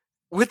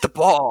with the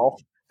ball.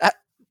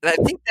 I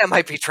think that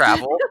might be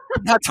travel.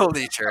 I'm not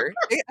totally sure.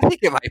 I think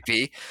it might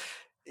be.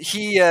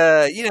 He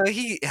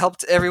he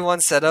helped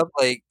everyone set up,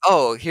 like,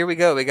 oh, here we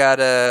go. We got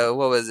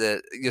what was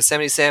it?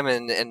 Yosemite Sam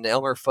and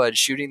Elmer Fudd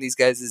shooting these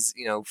guys'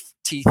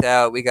 teeth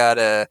out. We got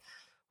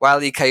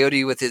Wile E.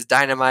 Coyote with his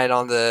dynamite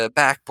on the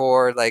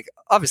backboard. Like,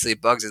 obviously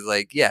Bugs is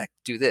like, yeah,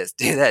 do this,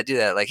 do that, do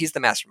that. Like he's the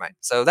mastermind.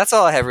 So that's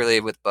all I have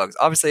really with Bugs.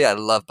 Obviously, I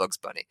love Bugs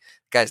Bunny.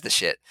 Guy's the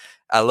shit.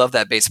 I love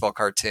that baseball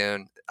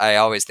cartoon. I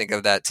always think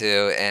of that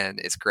too, and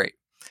it's great.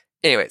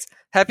 Anyways,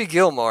 Happy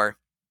Gilmore.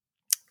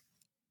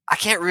 I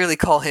can't really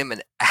call him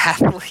an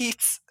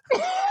athlete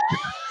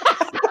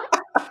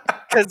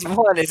because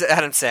one is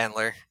Adam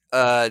Sandler.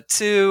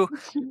 Two,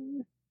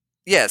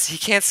 yes, he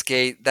can't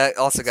skate. That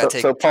also got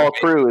taken. So Paul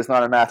Crewe is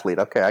not an athlete.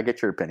 Okay, I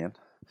get your opinion.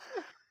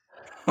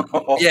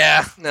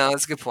 Yeah, no,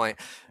 that's a good point.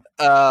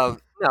 No,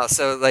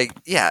 so like,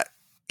 yeah,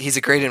 he's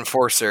a great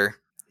enforcer.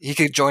 He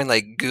could join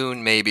like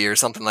Goon maybe or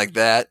something like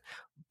that,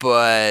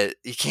 but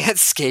he can't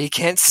skate. He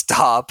can't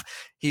stop.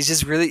 He's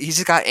just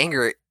got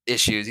anger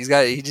issues.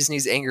 He just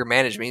needs anger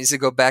management. He needs to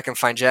go back and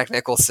find Jack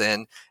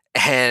Nicholson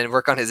and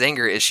work on his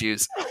anger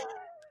issues.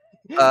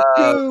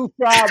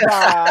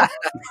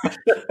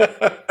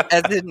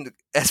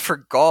 As for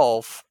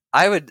golf,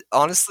 I would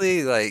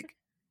honestly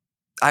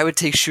I would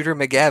take Shooter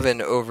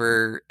McGavin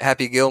over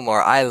Happy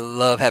Gilmore. I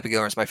love Happy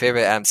Gilmore. It's my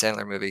favorite Adam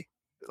Sandler movie,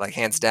 like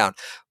hands down.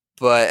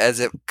 But as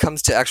it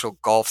comes to actual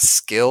golf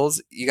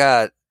skills, you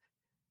got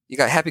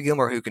Happy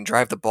Gilmore who can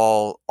drive the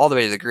ball all the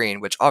way to the green,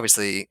 which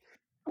obviously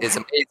is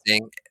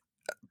amazing.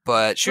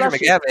 But Shooter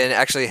McGavin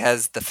actually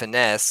has the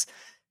finesse,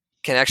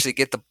 can actually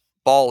get the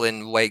ball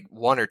in like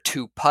 1 or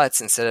 2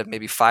 putts instead of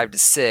maybe 5 to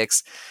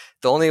 6.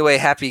 The only way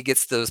Happy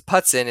gets those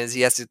putts in is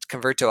he has to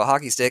convert to a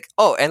hockey stick.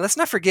 Oh, and let's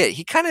not forget,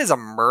 he kind of is a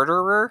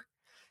murderer.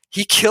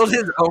 He killed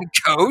his own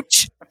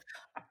coach.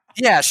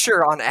 Yeah,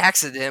 sure, on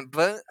accident,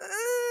 but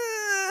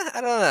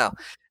I don't know.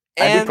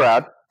 I'd be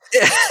proud.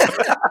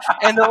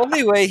 And the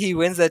only way he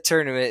wins that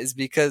tournament is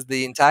because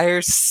the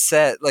entire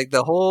set, like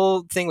the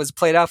whole thing was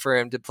played out for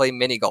him to play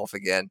mini golf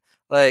again.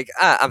 Like,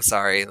 I'm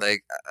sorry.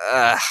 Like,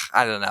 I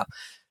don't know.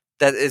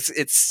 That it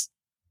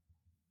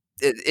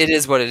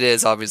is what it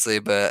is, obviously,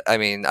 but I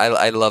mean,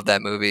 I love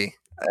that movie.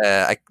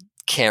 I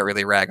can't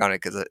really rag on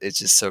it because it's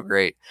just so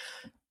great.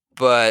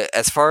 But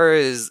as far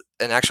as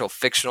an actual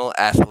fictional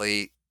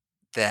athlete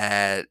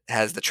that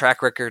has the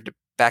track record to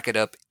back it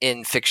up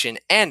in fiction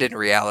and in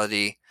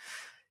reality,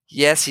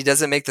 yes, he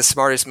doesn't make the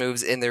smartest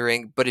moves in the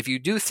ring, but if you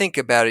do think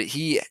about it,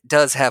 he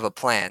does have a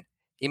plan.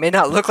 He may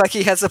not look like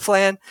he has a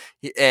plan,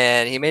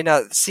 and he may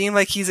not seem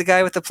like he's a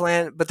guy with a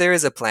plan, but there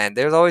is a plan.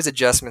 There's always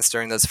adjustments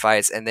during those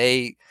fights, and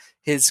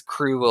his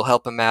crew will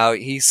help him out.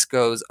 He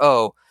goes,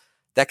 oh,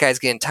 that guy's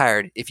getting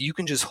tired. If you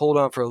can just hold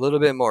on for a little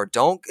bit more,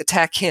 don't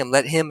attack him.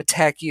 Let him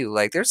attack you.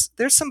 Like there's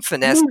some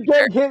finesse. Me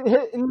get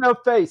hit in the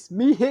face.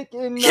 Me hit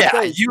in the face.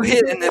 Yeah, you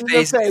hit in the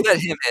face. Let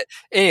him hit.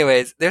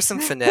 Anyways, there's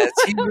some finesse.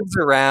 He moves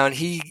around.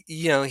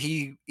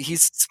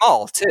 He's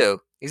small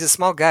too. He's a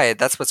small guy.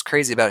 That's what's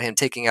crazy about him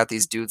taking out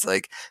these dudes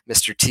like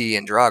Mr. T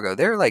and Drago.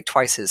 They're like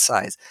twice his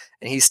size,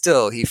 and he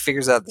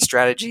figures out the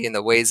strategy and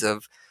the ways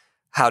of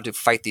how to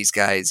fight these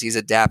guys. He's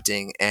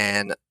adapting,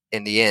 and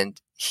in the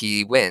end,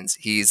 he wins.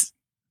 He's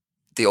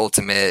the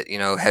ultimate,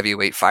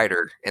 heavyweight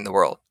fighter in the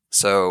world.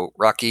 So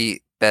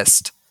Rocky,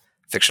 best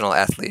fictional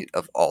athlete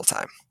of all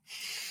time.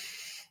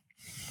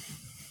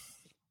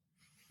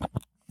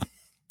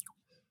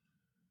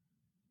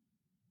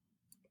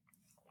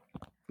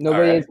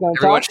 Nobody is going to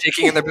talk. Everyone's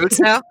shaking in their boots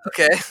now?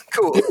 Okay,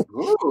 cool.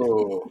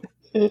 Ooh.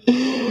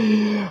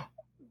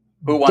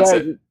 Who wants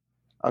it?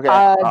 Okay,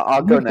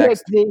 I'll go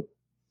next.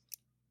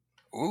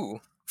 Ooh,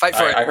 fight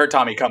for it. I heard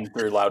Tommy come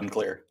through loud and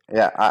clear.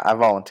 Yeah, I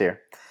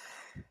volunteer.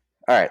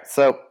 All right,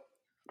 so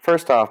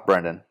first off,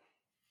 Brendan,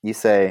 you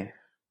say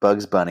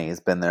Bugs Bunny has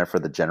been there for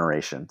the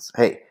generations.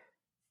 Hey,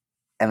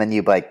 and then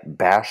you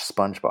bash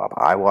SpongeBob.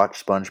 I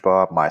watch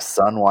SpongeBob. My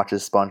son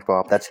watches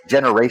SpongeBob. That's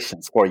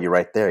generations for you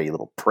right there, you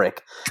little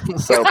prick.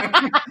 So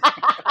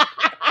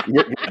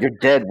you're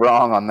dead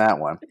wrong on that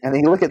one. And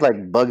then you look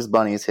at Bugs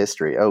Bunny's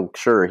history. Oh,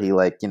 sure, he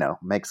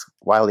makes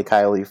Wile E.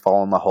 Coyote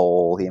fall in the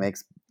hole. He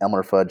makes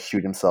Elmer Fudd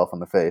shoot himself in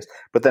the face.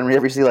 But then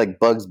whenever you see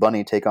Bugs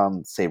Bunny take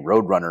on, say,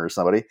 Roadrunner or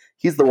somebody,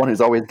 he's the one who's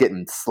always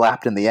getting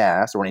slapped in the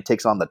ass. Or when he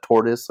takes on the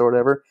tortoise or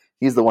whatever,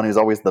 he's the one who's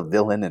always the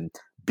villain and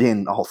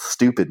being all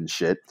stupid and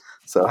shit.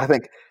 So I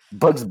think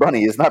Bugs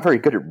Bunny is not very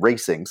good at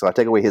racing, so I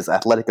take away his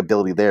athletic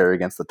ability there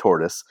against the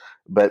tortoise.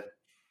 But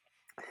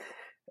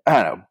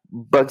I don't know.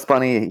 Bugs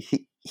Bunny,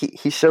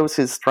 he shows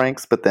his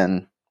strengths, but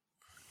then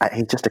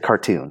he's just a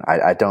cartoon.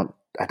 I don't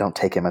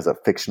take him as a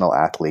fictional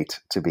athlete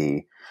to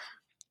be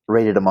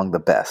rated among the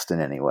best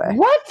in any way.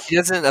 What? He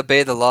doesn't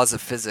obey the laws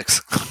of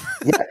physics.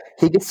 Yeah,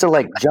 he gets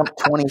to jump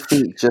 20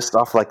 feet just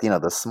off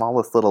the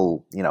smallest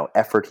little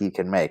effort he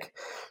can make.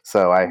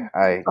 So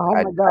I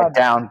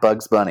down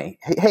Bugs Bunny.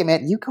 Hey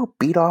man, you go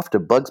beat off to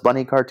Bugs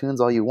Bunny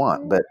cartoons all you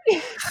want, but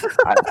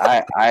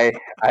I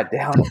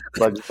down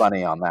Bugs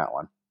Bunny on that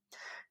one.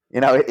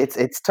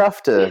 It's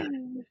tough to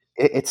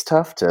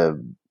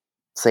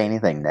say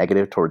anything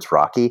negative towards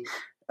Rocky.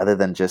 Other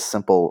than just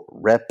simple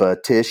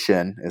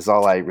repetition is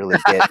all I really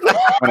get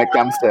when it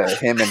comes to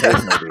him and his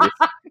movies.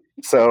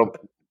 So,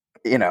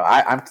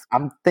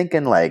 I'm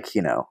thinking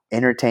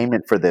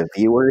entertainment for the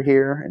viewer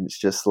here, and it's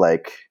just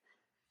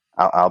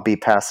I'll be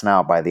passing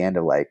out by the end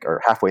of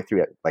or halfway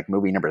through like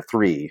movie number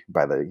 3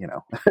 by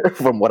the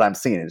from what I'm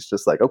seeing. It's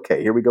just like,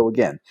 okay, here we go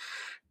again.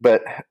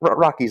 But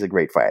Rocky's a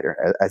great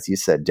fighter, as you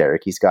said,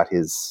 Derek. He's got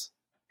his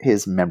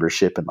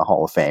membership in the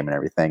Hall of Fame and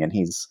everything, and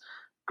he's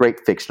a great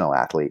fictional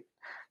athlete.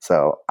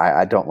 So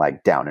I don't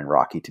like downing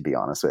Rocky, to be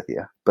honest with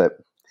you. But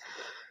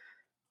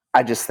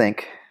I just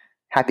think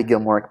Happy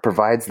Gilmore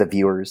provides the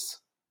viewers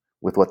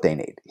with what they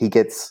need. He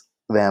gets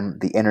them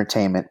the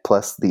entertainment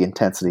plus the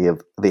intensity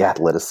of the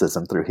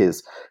athleticism through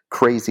his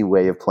crazy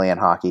way of playing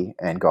hockey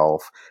and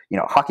golf.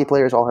 Hockey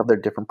players all have their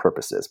different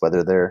purposes,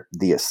 whether they're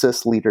the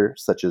assist leader,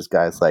 such as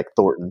guys like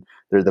Thornton,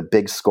 they're the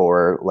big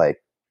scorer,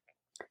 like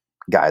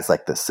guys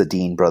like the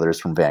Sedin brothers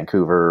from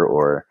Vancouver,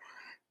 or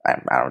I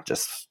don't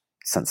just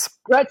since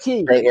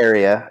Gretzky. Bay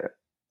Area,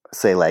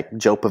 say like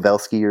Joe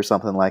Pavelski or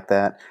something like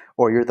that,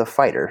 or you're the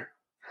fighter.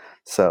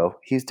 So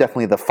he's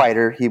definitely the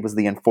fighter. He was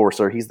the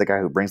enforcer. He's the guy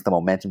who brings the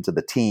momentum to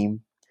the team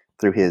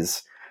through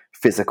his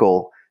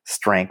physical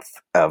strength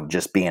of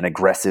just being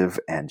aggressive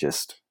and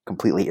just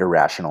completely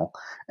irrational.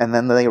 And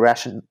then the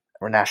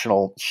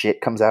irrational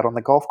shit comes out on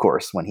the golf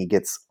course when he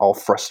gets all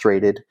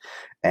frustrated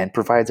and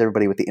provides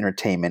everybody with the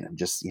entertainment of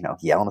just,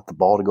 yelling at the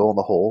ball to go in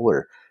the hole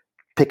or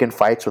picking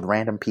fights with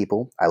random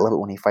people. I love it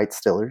when he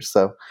fights Stillers.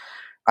 So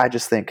I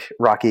just think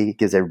Rocky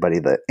gives everybody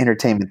the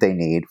entertainment they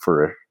need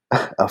for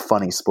a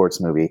funny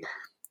sports movie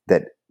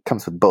that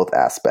comes with both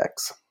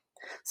aspects.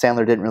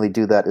 Sandler didn't really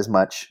do that as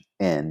much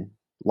in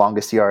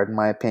Longest Yard, in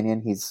my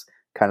opinion. He's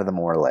kind of the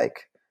more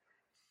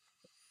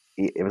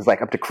it was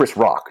like up to Chris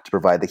Rock to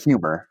provide the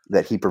humor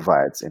that he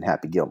provides in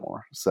Happy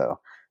Gilmore. So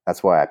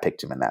that's why I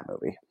picked him in that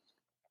movie.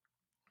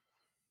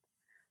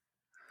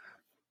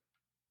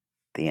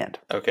 The end.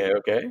 Okay.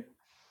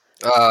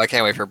 I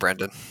can't wait for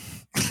Brendan.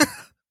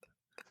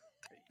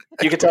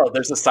 You can tell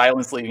there's a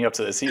silence leading up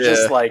to this. He's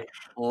just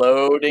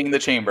loading the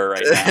chamber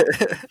right now.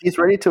 He's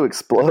ready to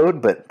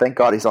explode, but thank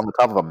God he's on the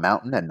top of a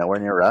mountain and nowhere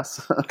near us.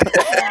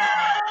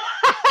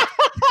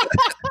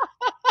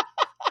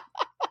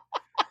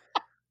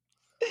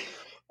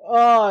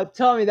 Oh,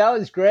 Tommy, that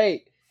was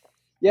great.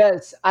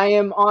 Yes, I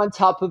am on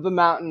top of a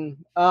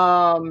mountain.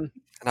 And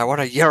I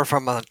want to yell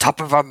from on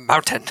top of a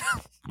mountain.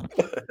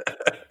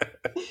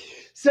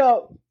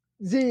 So,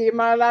 Z, am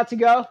I allowed to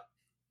go?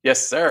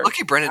 Yes, sir.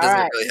 Lucky Brendan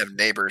doesn't really have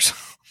neighbors.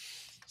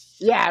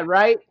 Yeah,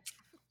 right?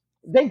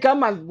 Thank God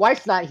my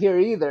wife's not here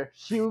either.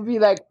 She would be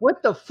like,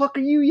 what the fuck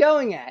are you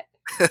yelling at?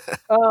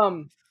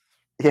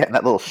 Yeah,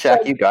 that little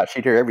shack you got,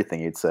 she'd hear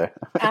everything you'd say.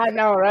 I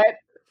know, right?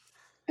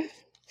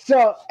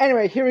 So,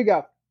 anyway, here we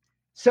go.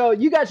 So,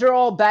 you guys are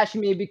all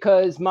bashing me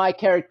because my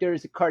character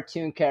is a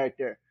cartoon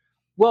character.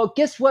 Well,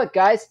 guess what,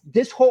 guys?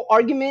 This whole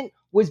argument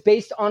was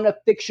based on a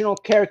fictional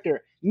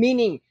character,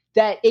 meaning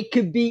that it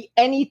could be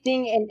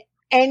anything and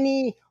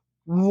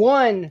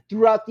anyone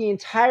throughout the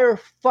entire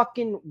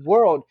fucking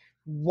world.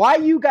 Why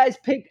you guys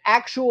picked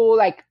actual,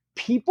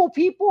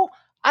 people?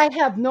 I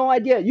have no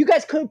idea. You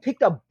guys could have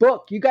picked a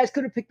book. You guys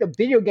could have picked a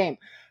video game.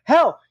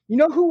 Hell, you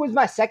know who was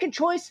my second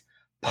choice?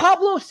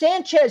 Pablo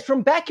Sanchez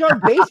from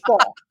Backyard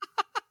Baseball.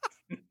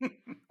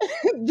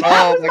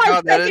 Oh my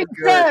God, that is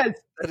good.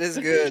 That is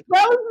good.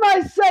 That was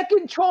my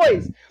second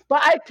choice.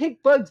 But I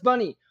picked Bugs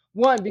Bunny.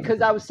 One,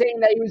 because I was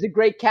saying that he was a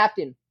great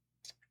captain.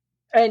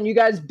 And you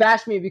guys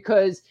bashed me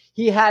because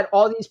he had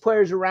all these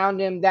players around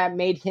him that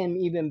made him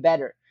even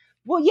better.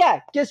 Well,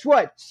 yeah, guess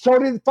what? So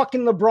did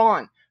fucking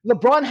LeBron.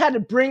 LeBron had to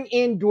bring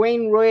in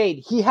Dwayne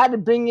Wade. He had to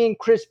bring in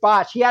Chris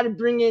Bosh. He had to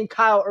bring in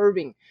Kyle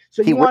Irving.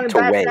 So you want to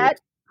bash that?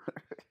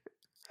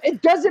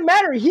 It doesn't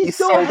matter. He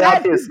still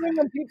had to bring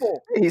in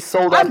people. He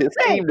sold out his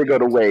team to go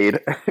to Wade.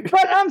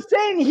 But I'm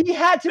saying he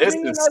had to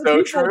bring in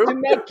other people to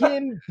make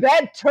him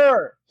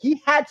better.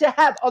 He had to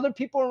have other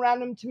people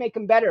around him to make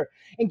him better.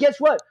 And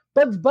guess what?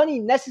 Bugs Bunny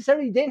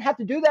necessarily didn't have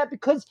to do that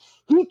because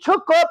he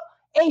took up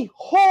a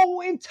whole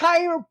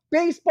entire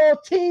baseball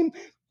team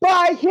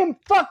by him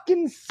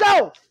fucking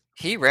self.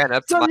 He ran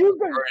up to Michael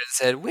Jordan and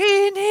said,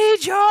 "We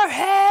need your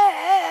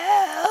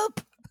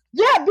help."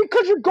 Yeah,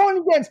 because you're going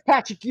against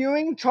Patrick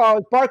Ewing,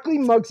 Charles Barkley,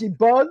 Muggsy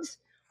Bugs.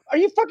 Are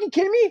you fucking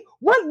kidding me?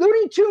 What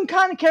Looney Tune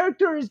kind of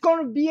character is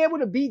going to be able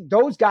to beat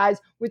those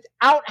guys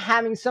without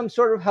having some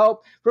sort of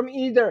help from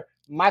either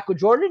Michael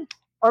Jordan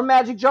or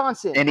Magic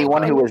Johnson?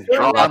 Anyone who is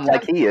drawn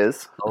like he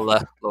is.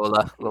 Lola.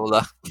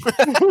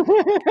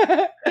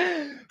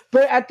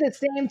 But at the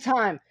same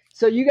time,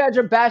 so you guys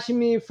are bashing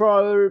me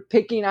for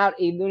picking out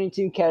a Looney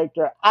Tune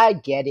character. I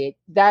get it.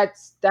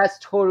 That's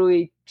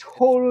totally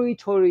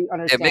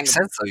understandable. It makes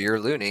sense, though. You're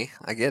Looney.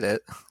 I get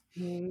it.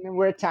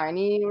 We're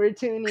tiny, we're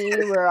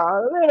toony, we're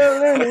all little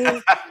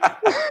loony.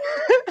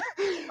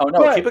 Oh,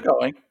 no, keep it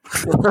going.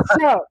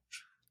 So,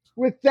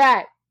 with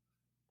that,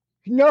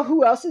 you know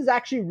who else is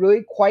actually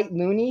really quite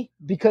loony?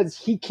 Because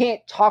he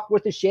can't talk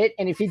worth a shit,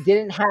 and if he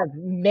didn't have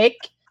Mick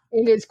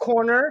in his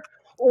corner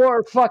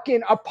or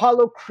fucking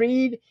Apollo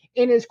Creed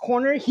in his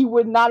corner, he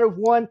would not have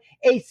won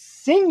a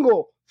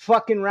single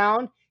fucking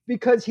round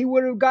because he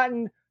would have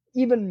gotten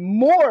even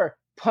more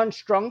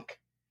punch drunk.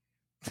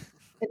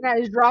 And that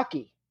is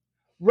Rocky.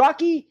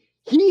 Rocky,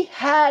 he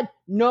had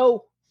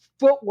no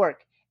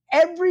footwork.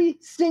 Every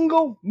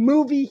single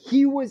movie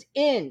he was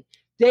in,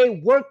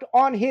 they worked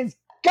on his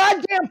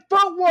goddamn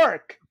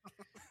footwork.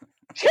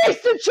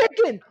 Chase the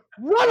chicken,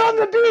 run on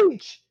the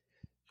beach.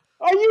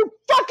 Are you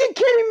fucking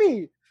kidding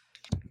me?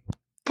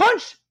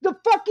 Punch the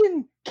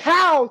fucking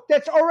cow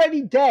that's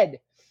already dead.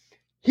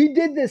 He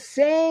did the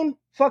same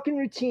fucking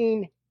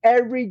routine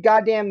every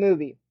goddamn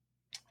movie.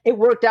 It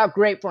worked out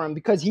great for him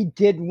because he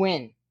did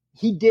win.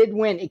 He did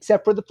win,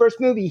 except for the first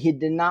movie, he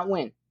did not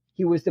win.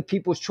 He was the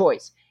people's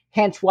choice.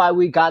 Hence why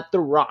we got The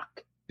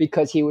Rock,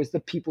 because he was the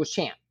people's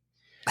champ.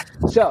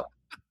 So,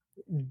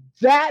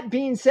 that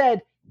being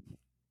said,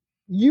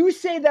 you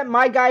say that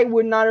my guy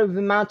would not have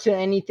amounted to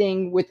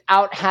anything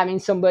without having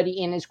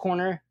somebody in his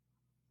corner.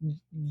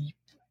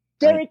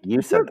 Derek,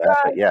 you said that,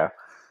 but yeah.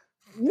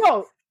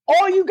 No,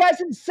 all you guys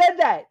have said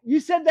that. You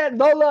said that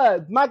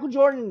Lola, Michael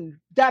Jordan,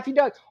 Daffy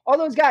Duck, all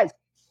those guys.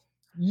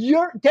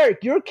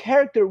 Derek, your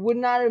character would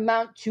not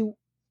amount to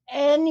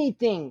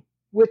anything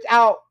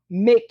without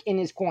Mick in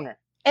his corner.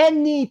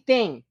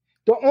 Anything.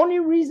 The only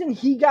reason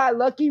he got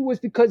lucky was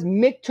because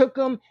Mick took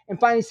him and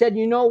finally said,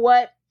 you know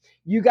what?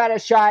 You got a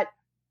shot.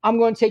 I'm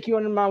going to take you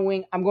under my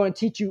wing. I'm going to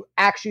teach you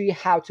actually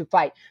how to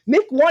fight.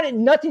 Mick wanted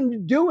nothing to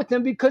do with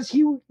him because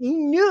he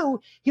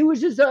knew he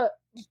was just a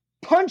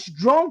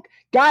punch-drunk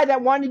guy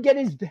that wanted to get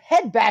his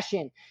head bashed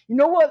in. You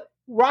know what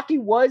Rocky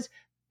was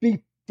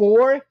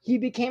before he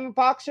became a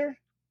boxer?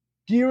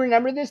 Do you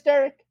remember this,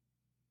 Derek?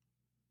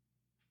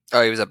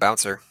 Oh, he was a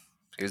bouncer.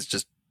 He was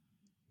just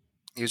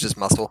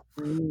muscle.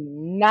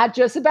 Not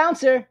just a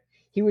bouncer.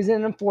 He was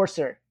an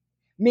enforcer,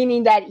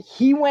 meaning that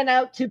he went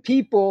out to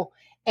people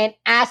and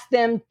asked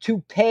them to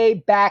pay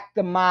back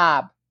the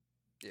mob.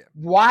 Yeah.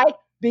 Why?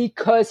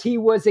 Because he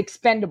was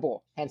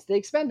expendable, hence the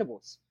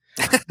Expendables.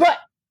 But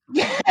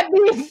that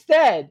being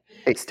said,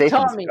 Hey,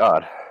 Statham's Tommy.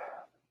 God.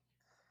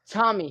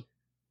 Tommy.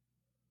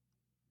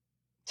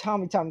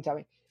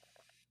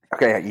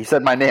 Okay, you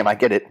said my name. I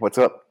get it. What's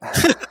up?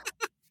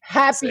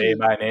 Happy. Say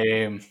my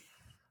name.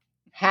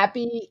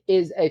 Happy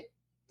is a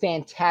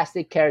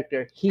fantastic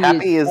character.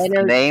 Happy is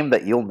the name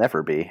that you'll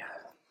never be.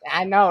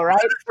 I know, right?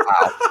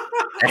 Wow.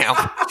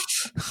 Damn.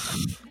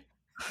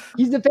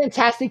 He's a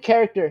fantastic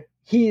character.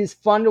 He is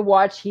fun to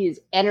watch. He is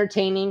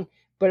entertaining.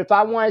 But if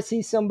I want to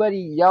see somebody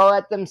yell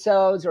at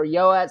themselves or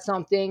yell at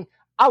something,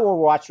 I will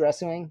watch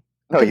wrestling.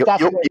 No, you'll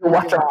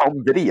watch a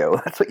home video.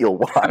 That's what you'll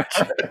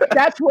watch.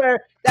 That's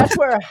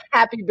where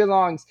Happy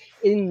belongs,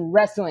 in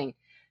wrestling.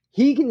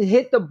 He can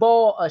hit the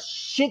ball a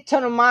shit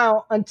ton of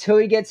miles until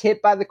he gets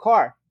hit by the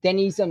car. Then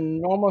he's a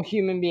normal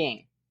human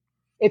being.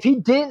 If he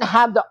didn't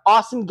have the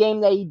awesome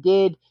game that he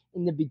did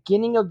in the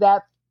beginning of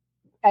that,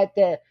 at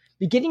the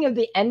beginning of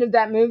the end of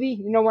that movie,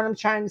 you know what I'm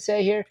trying to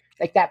say here?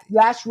 Like that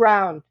last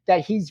round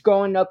that he's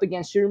going up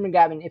against Shooter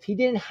McGavin, if he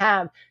didn't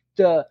have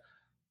the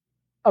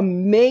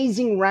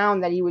amazing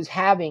round that he was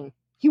having,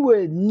 he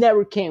would have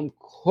never came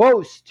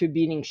close to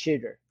beating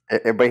Shooter.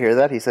 Everybody hear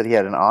that? He said he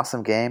had an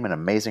awesome game, an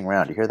amazing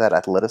round. You hear that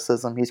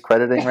athleticism he's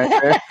crediting right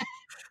there?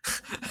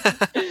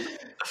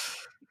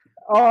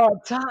 Oh,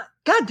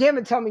 God damn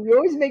it, Tommy. You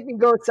always make me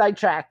go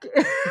sidetrack.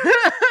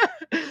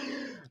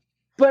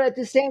 But at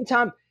the same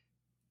time,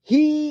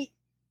 he's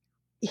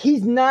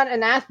not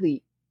an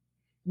athlete.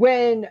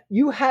 When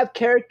you have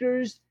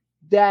characters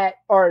that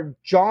are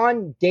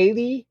John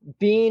Daly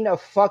being a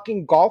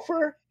fucking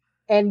golfer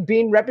and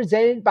being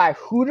represented by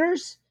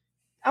Hooters,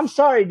 I'm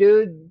sorry,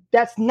 dude.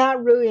 That's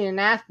not really an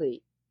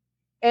athlete.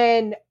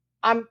 And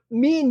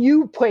me and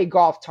you play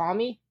golf,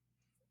 Tommy.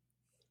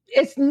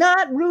 It's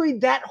not really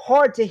that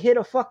hard to hit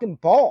a fucking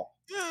ball.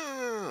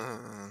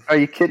 Are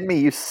you kidding me?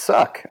 You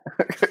suck.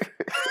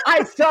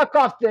 I suck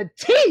off the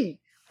tee,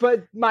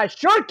 but my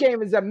short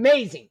game is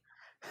amazing.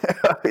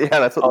 Yeah,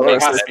 that's what There Laura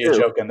has says to be a too.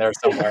 joke in there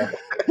somewhere.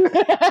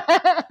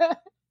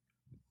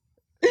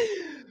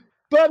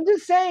 But I'm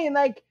just saying,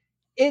 like,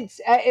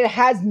 it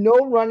has no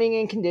running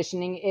and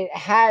conditioning. It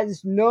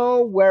has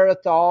no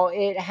wherewithal.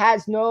 It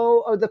has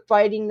no of the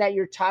fighting that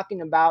you're talking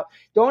about.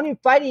 The only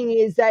fighting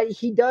is that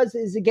he does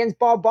is against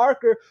Bob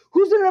Barker,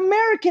 who's an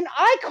American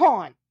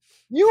icon.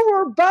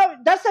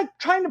 That's like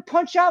trying to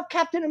punch out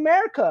Captain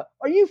America.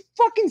 Are you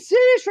fucking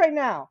serious right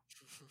now?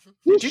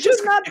 You Did you should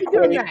just not be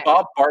doing equate that.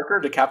 Bob Barker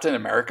to Captain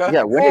America?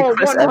 Yeah, when did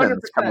Chris 100%.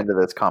 Evans come into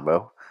this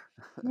combo?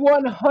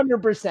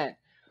 100%.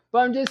 But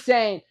I'm just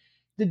saying,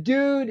 the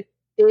dude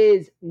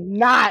is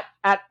not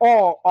at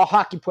all a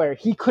hockey player.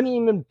 He couldn't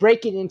even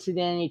break it into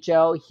the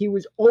NHL. He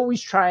was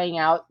always trying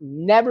out,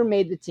 never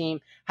made the team,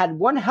 had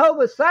one hell of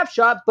a slap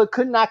shot, but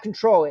could not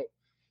control it.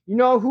 You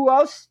know who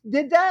else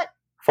did that?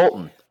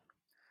 Fulton.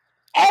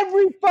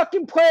 Every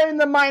fucking player in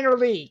the minor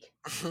league.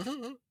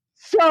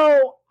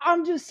 So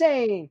I'm just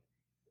saying,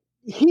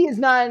 he is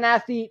not an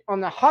athlete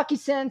on the hockey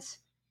sense.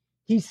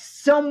 He's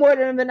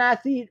somewhat of an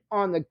athlete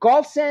on the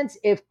golf sense,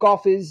 if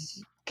golf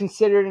is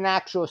considered an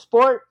actual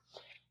sport.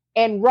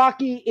 And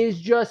Rocky is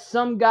just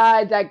some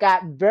guy that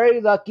got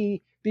very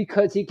lucky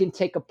because he can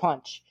take a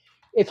punch.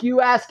 If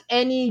you ask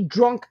any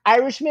drunk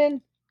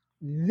Irishman,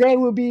 they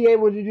will be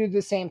able to do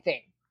the same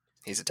thing.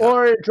 He's Italian.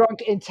 Or a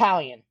drunk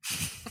Italian.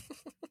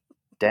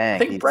 Dang. I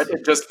think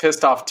Brendan just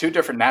pissed off 2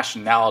 different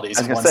nationalities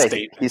I was in going one to say,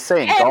 state. he's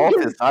saying And golf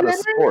is not a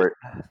consider- sport.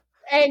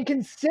 And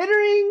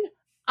considering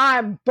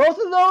I'm both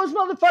of those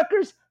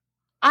motherfuckers,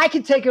 I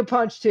can take a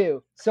punch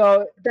too.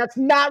 So that's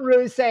not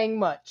really saying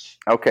much.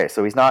 Okay,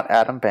 so he's not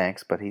Adam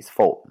Banks, but he's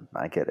Fulton.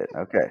 I get it.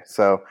 Okay,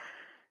 so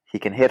he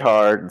can hit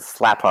hard and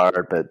slap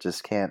hard, but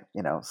just can't,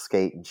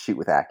 skate and shoot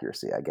with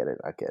accuracy. I get it.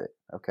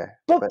 Okay.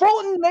 But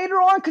Fulton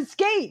later on could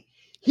skate.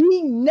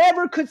 He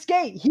never could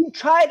skate. He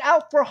tried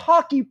out for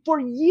hockey for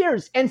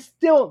years and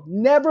still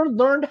never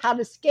learned how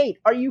to skate.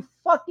 Are you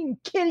fucking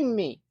kidding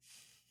me?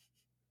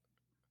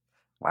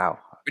 Wow.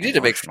 We need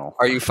to make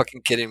 "Are you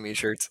fucking kidding me"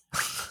 shirts.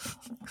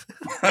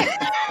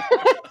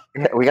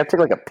 Yeah, we got to take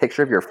like a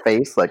picture of your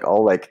face, like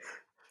all like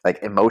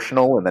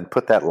emotional, and then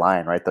put that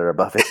line right there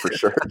above it for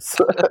shirts.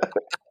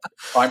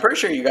 Well, I'm pretty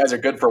sure you guys are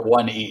good for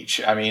 1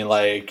 each. I mean,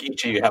 like,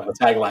 each of you have the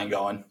tagline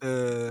going.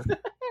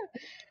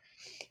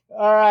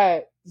 All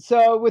right.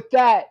 So with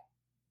that,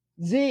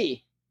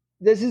 Z,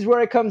 this is where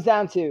it comes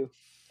down to.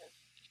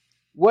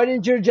 What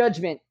is your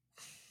judgment?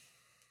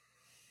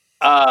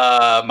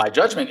 My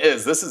judgment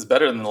is this is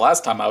better than the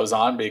last time I was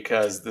on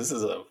because this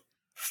is a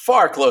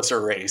far closer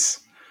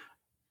race.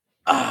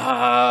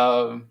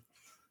 Okay,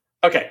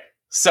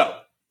 so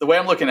the way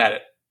I'm looking at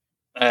it,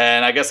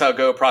 and I guess I'll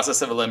go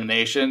process of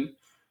elimination.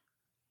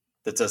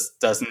 That just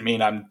doesn't mean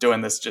I'm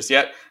doing this just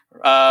yet.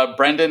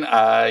 Brendan,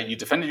 you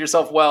defended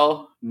yourself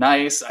well.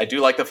 Nice. I do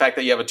like the fact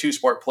that you have a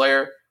 2-sport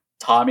player.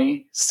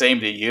 Tommy, same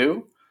to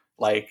you.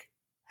 Like,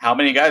 how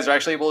many guys are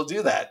actually able to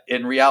do that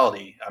in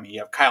reality? I mean,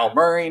 you have Kyle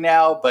Murray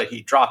now, but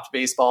he dropped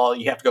baseball.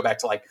 You have to go back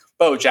to like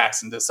Bo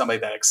Jackson, to somebody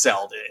that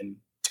excelled in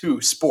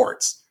 2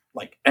 sports,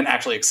 like, and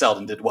actually excelled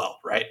and did well,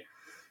 right?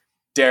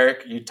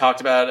 Derek, you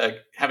talked about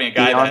having a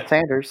guy Deion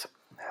Sanders.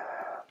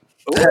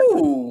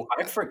 Ooh,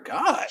 I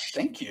forgot.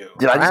 Thank you.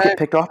 Did I just get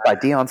picked off by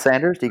Deion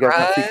Sanders? Do you guys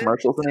not see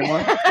commercials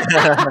anymore?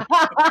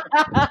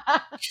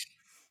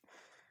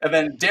 And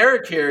then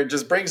Derek here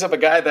just brings up a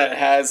guy that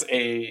has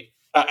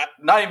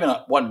not even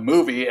one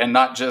movie and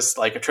not just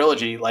like a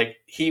trilogy. Like,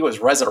 he was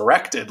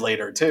resurrected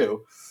later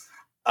too.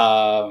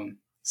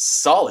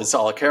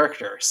 Solid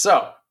character.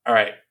 So, all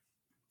right.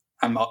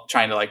 I'm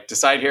trying to like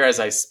decide here as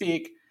I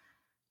speak.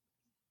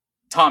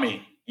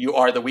 Tommy, you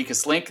are the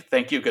weakest link.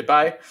 Thank you.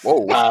 Goodbye.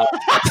 Whoa.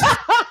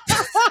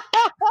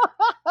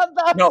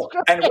 No,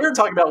 and we're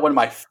talking about one of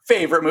my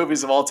favorite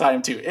movies of all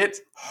time too.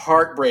 It's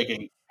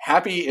heartbreaking.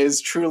 Happy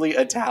is truly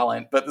a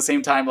talent, but at the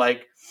same time,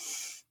 like,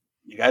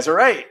 you guys are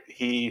right.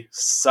 He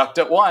sucked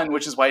at one,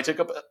 which is why he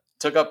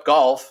took up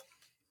golf,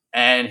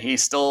 and he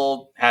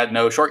still had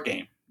no short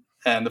game,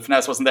 and the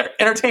finesse wasn't there.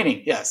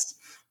 Entertaining, yes,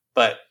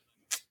 but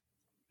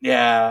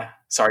yeah.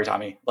 Sorry,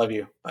 Tommy. Love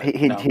you.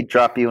 He'd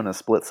drop you in a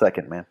split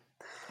second, man.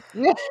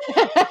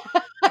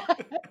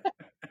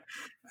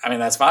 I mean,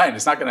 that's fine.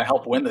 It's not going to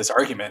help win this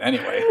argument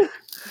anyway.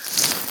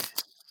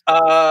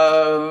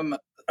 All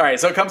right,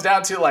 so it comes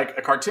down to like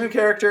a cartoon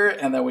character,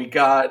 and then we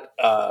got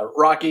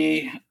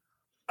Rocky,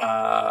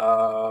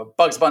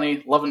 Bugs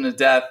Bunny, love him to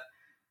death.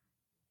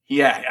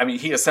 Yeah, I mean,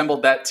 he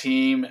assembled that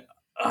team.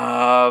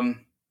 Okay,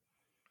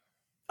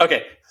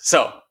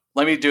 so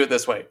let me do it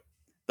this way.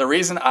 The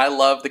reason I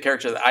love the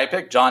character that I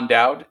picked, John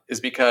Dowd,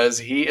 is because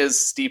he is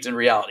steeped in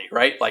reality,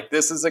 right? Like,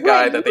 this is a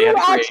guy that they had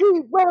to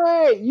create.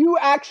 Wait. You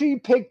actually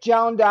picked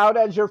John Dowd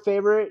as your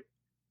favorite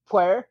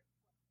player?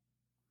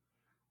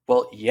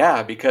 Well,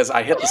 yeah, because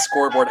I hit the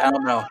scoreboard I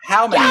don't know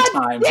how many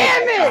times.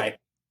 Damn it!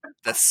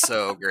 That's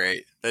so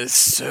great. That is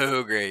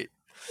so great.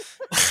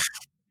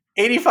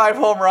 85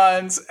 home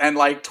runs, and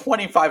like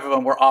 25 of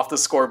them were off the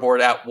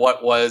scoreboard at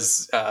what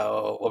was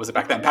it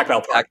back then?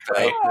 Pac-Bell Park,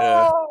 right?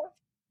 Oh,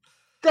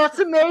 that's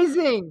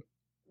amazing.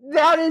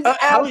 That is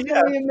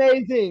absolutely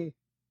amazing.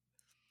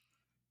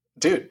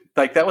 Dude,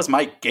 like, that was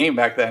my game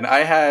back then. I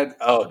had,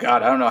 oh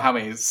God, I don't know how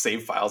many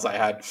save files I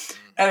had.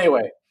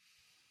 Anyway,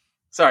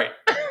 sorry.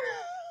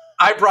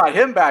 I brought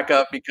him back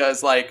up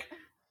because, like,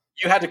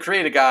 you had to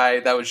create a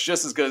guy that was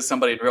just as good as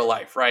somebody in real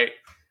life, right?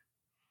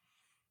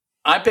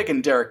 I'm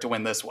picking Derek to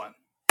win this one.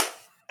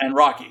 And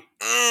Rocky.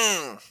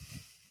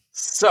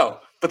 So,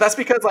 but that's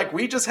because, like,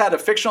 we just had a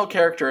fictional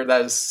character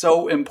that is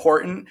so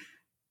important.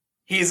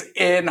 He's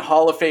in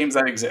Hall of Fames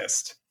that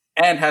exist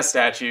and has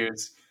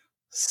statues.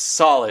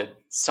 Solid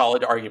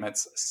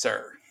arguments,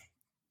 sir.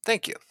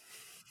 Thank you.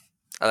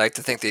 I'd like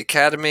to thank the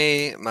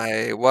Academy,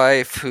 my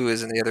wife, who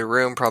is in the other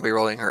room, probably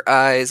rolling her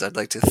eyes. I'd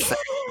like to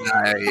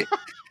thank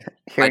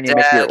Hearing you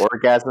make your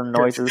orgasm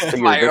noises to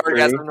your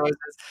victory. Orgasm noises.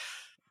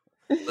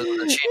 Little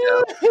did she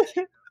know.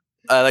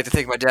 I'd like to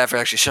thank my dad for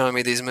actually showing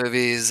me these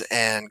movies,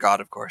 and God,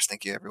 of course.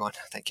 Thank you, everyone.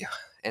 Thank you.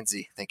 And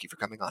Z, thank you for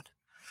coming on.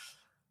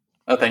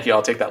 Oh, thank you.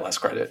 I'll take that last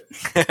credit.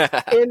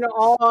 In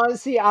all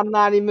honesty, I'm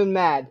not even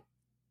mad.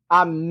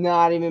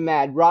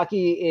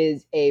 Rocky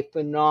is a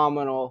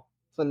phenomenal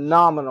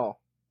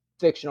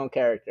fictional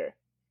character.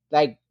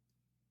 Like,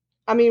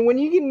 I mean, when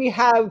you can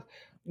have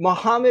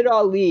Muhammad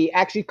Ali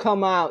actually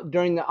come out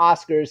during the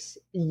Oscars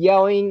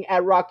yelling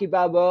at Rocky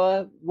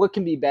Balboa, what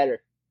can be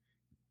better?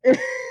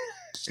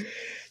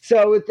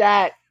 So with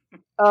that,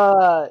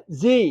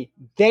 Z,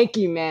 thank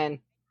you, man.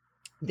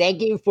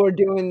 Thank you for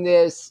doing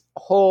this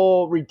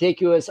whole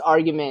ridiculous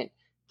argument.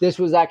 This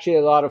was actually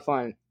a lot of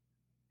fun.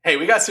 Hey,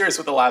 we got serious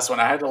with the last one.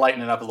 I had to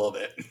lighten it up a little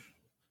bit.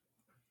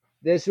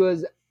 This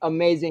was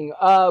amazing.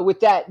 With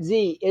that,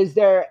 Z, is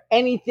there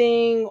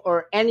anything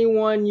or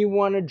anyone you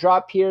want to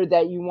drop here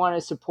that you want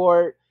to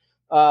support?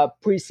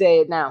 Please say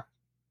it now.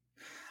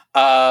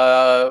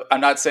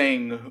 I'm not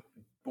saying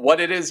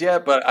what it is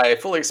yet, but I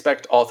fully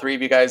expect all three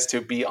of you guys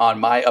to be on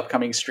my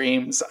upcoming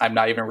streams. I'm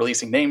not even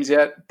releasing names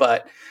yet,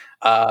 but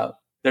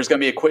there's going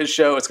to be a quiz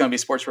show. It's going to be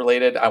sports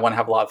related. I want to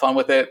have a lot of fun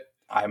with it.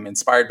 I'm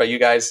inspired by you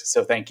guys,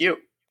 so thank you.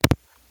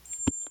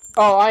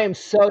 Oh, I am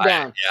so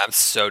down. I'm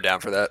so down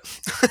for that.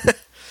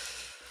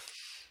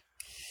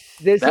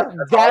 That's all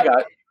I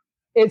got.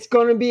 It's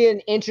going to be an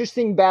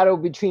interesting battle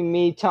between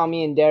me,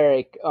 Tommy, and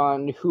Derek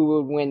on who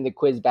would win the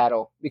quiz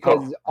battle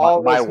because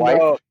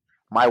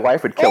my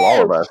wife would kill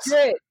all of us.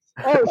 Shit.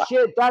 Oh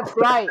shit, that's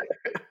right.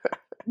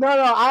 No,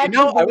 I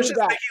was just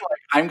thinking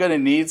I'm going to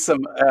need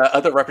some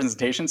other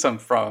representation,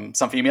 from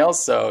some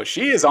females. So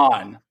she is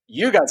on.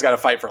 You guys got to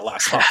fight for a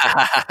last spot.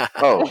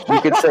 Oh,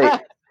 you could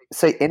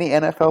say any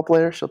NFL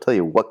player. She'll tell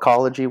you what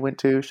college he went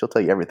to. She'll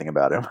tell you everything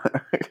about him.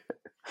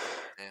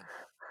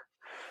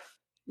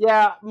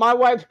 Yeah, my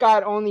wife's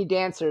got only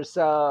dancers,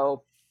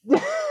 so.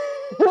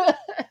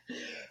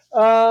 Derek,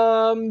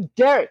 no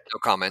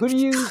comment. Who do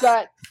you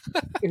got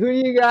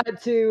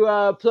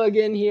to plug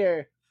in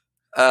here?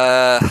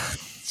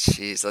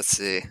 Jeez, let's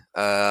see.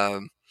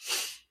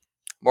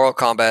 Mortal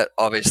Kombat,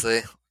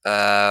 obviously.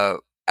 I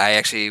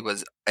actually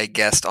was a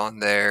guest on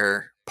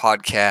their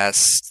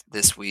podcast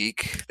this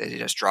week. They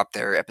just dropped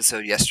their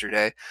episode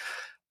yesterday.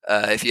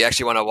 If you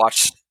actually want to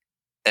watch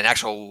an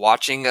actual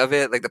watching of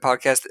it, like the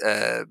podcast,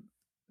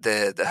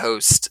 the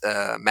host,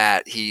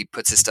 Matt, he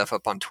puts his stuff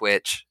up on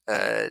Twitch.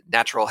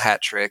 Natural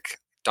Hat Trick.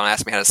 Don't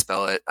ask me how to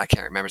spell it. I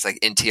can't remember. It's like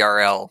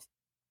NTRL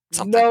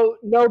something.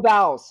 No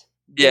vowels.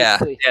 Yeah,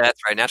 that's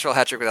right. Natural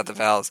Hat Trick without the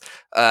vowels.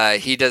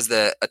 He does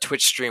a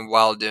Twitch stream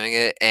while doing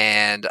it,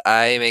 and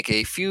I make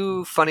a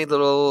few funny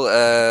little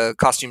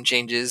costume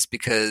changes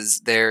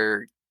because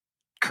their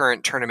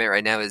current tournament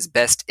right now is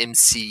Best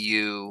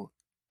MCU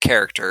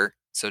Character.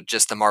 So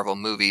just the Marvel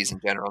movies in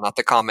general, not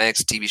the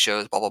comics, TV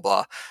shows, blah, blah,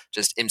 blah.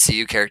 Just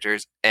MCU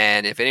characters.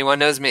 And if anyone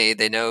knows me,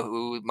 they know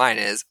who mine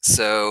is.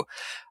 So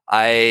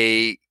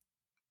I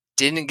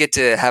didn't get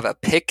to have a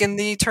pick in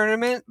the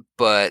tournament,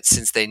 but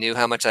since they knew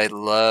how much I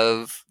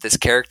love this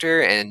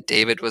character and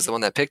David was the one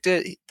that picked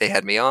it, they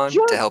had me on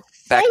to help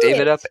back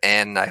David up.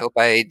 And I hope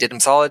I did him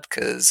solid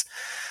because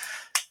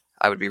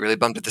I would be really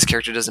bummed if this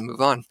character doesn't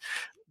move on.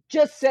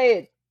 Just say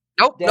it.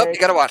 Nope, you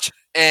gotta watch.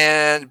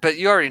 But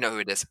you already know who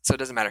it is, so it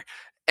doesn't matter.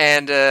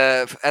 And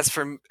as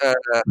for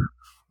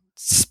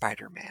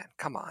Spider-Man,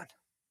 come on,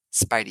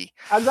 Spidey.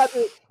 I was about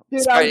to do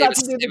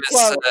the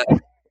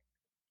quote.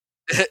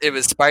 It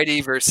was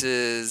Spidey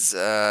versus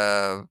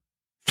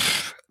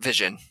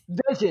Vision.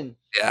 Vision.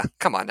 Yeah,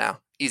 come on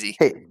now, easy.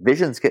 Hey,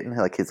 Vision's getting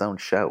like his own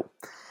show.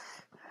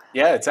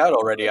 Yeah, it's out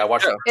already. I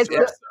watched it.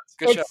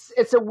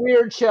 It's a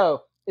weird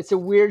show. It's a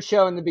weird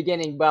show in the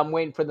beginning, but I'm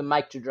waiting for the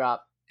mic to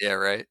drop. Yeah,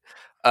 right.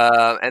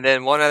 And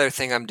then one other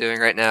thing I'm doing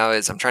right now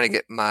is I'm trying to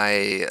get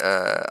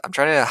I'm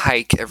trying to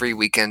hike every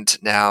weekend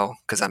now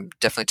because I'm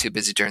definitely too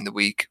busy during the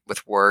week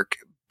with work,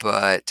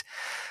 but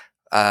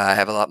I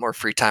have a lot more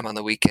free time on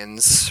the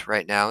weekends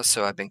right now.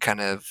 So I've been kind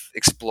of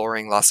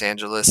exploring Los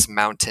Angeles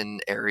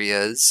mountain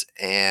areas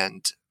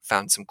and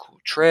found some cool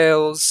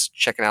trails,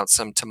 checking out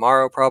some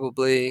tomorrow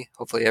probably,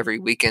 hopefully every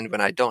weekend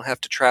when I don't have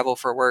to travel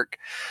for work.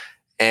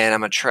 And I'm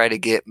going to try to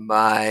get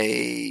my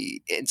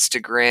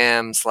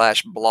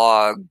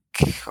Instagram/blog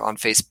on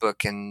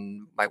Facebook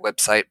and my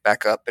website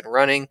back up and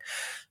running.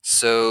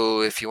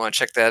 So if you want to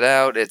check that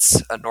out,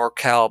 it's a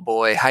NorCal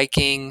Boy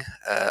Hiking,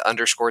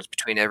 underscores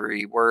between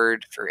every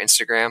word for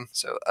Instagram.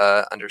 So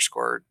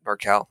underscore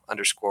NorCal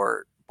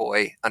underscore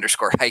boy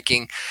underscore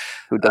hiking.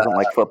 Who doesn't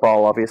like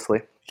football,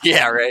 obviously.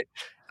 Yeah, right.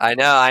 I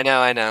know.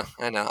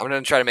 I'm going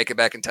to try to make it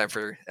back in time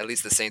for at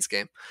least the Saints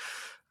game.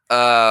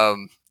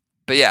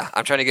 But yeah,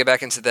 I'm trying to get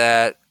back into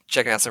that,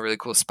 checking out some really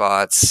cool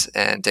spots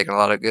and taking a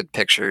lot of good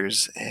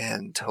pictures,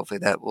 and hopefully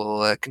that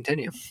will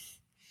continue.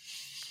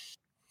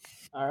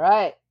 All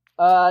right.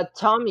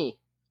 Tommy,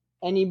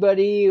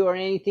 anybody or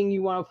anything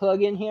you want to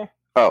plug in here?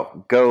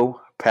 Oh, go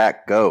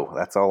Pack Go.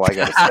 That's all I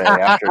got to say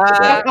after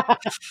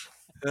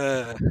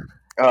today.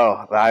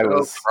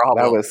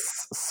 That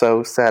was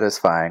so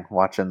satisfying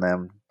watching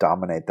them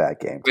dominate that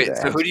game today. Wait,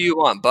 so who do you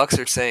want, Bucks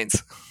or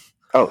Saints?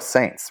 Oh,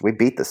 Saints. We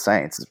beat the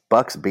Saints.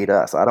 Bucks beat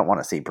us. I don't want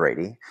to see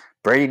Brady.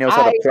 Brady knows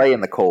how to play in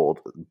the cold.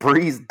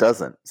 Breeze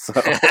doesn't. So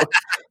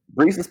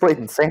Breeze has played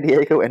in San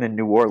Diego and in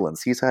New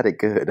Orleans. He's had it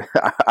good.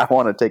 I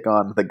want to take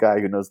on the guy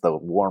who knows the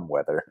warm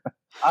weather.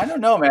 I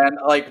don't know, man.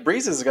 Like,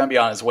 Breeze is going to be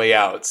on his way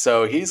out,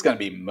 so he's going to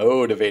be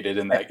motivated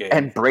in that game.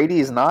 And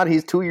Brady's not.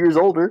 He's 2 years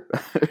older.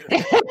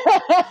 Yeah,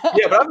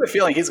 but I have a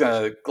feeling he's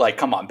going to,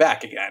 come on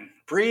back again.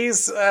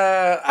 Breeze,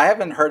 I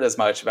haven't heard as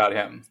much about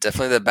him.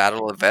 Definitely the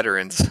battle of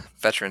veterans.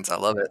 Veterans, I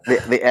love it.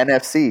 The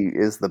NFC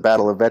is the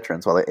battle of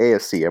veterans, while the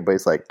AFC,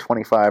 everybody's like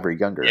 25 or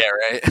younger. Yeah,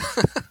 right.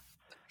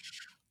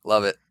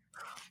 Love it.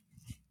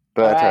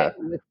 But Alright.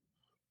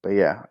 but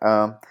yeah,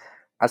 I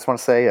just want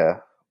to say,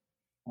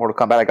 Mortal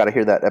Kombat. I got to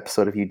hear that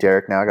episode of you,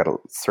 Derek. Now I got to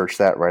search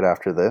that right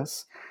after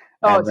this.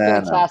 Oh, And it's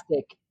then,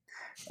 fantastic.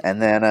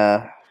 And then,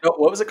 No,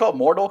 what was it called?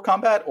 Mortal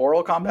Kombat?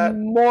 Oral Combat?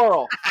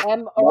 Moral.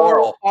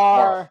 MORAL.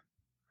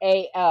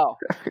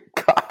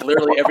 God,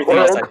 Literally everything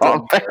else I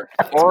don't care.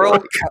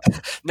 Oral.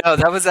 No,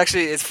 that was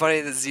actually. It's funny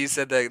that Z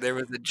said that there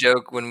was a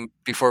joke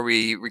before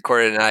we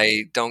recorded, and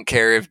I don't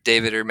care if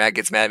David or Matt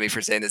gets mad at me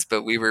for saying this,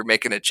 but we were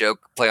making a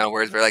joke, play on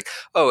words. We're like,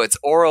 "Oh, it's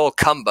oral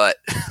cumbutt."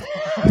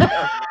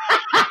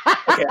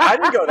 Okay, I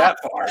didn't go that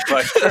far,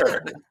 but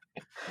sure.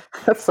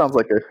 that sounds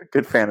like a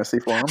good fantasy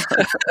for him.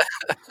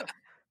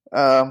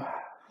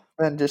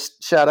 Then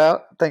just shout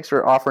out. Thanks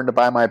for offering to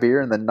buy my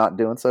beer and then not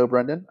doing so,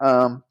 Brendan.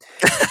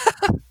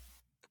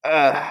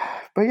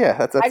 But yeah,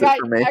 that's it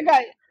for me.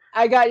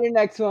 I got your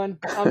next one.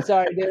 I'm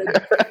sorry, dude.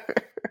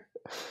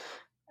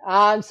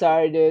 I'm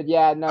sorry, dude.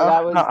 Yeah, no,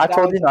 that was. No, I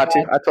told you not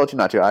bad. to. I told you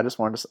not to. I just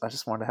wanted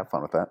to have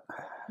fun with that.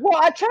 Well,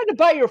 I tried to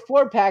buy your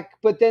 4-pack,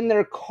 but then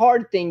their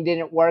card thing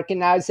didn't work,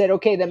 and I said,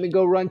 "Okay, let me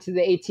go run to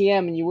the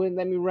ATM," and you wouldn't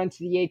let me run to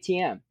the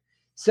ATM.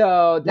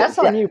 So that's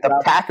on you, The bro.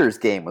 Packers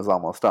game was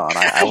almost on.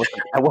 I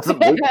wasn't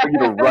waiting for you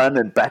to run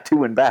and back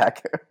to and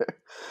back.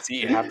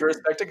 See, you have to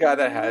respect a guy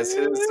that has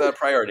his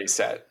priorities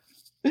set.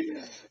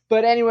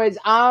 But anyways,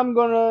 I'm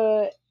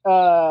gonna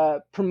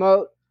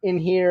promote in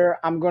here.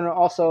 I'm gonna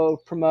also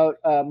promote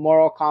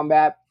Mortal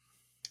Kombat.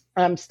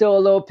 I'm still a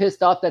little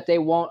pissed off that they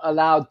won't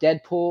allow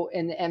Deadpool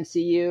in the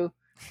MCU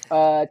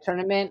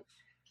tournament,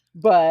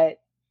 but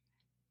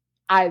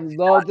I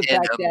love the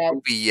fact that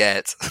movie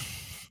yet.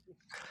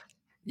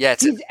 Yeah,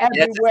 he's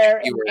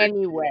everywhere and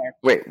anywhere.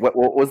 Wait, what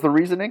was the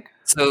reasoning?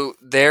 So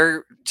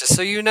just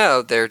so you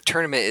know, their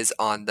tournament is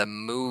on the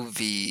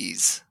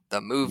movies.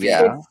 The movie.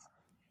 Yeah.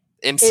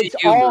 MCU It's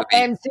all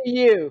movie.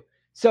 MCU.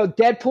 So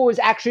Deadpool is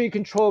actually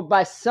controlled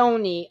by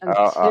Sony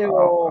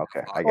until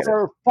okay, I get it.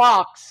 or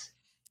Fox.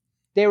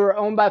 They were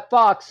owned by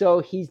Fox,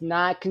 so he's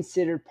not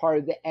considered part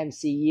of the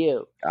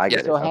MCU. I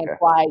get So it. hence Okay.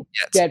 why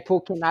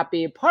Deadpool cannot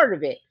be a part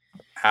of it.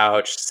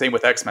 Ouch. Same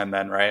with X-Men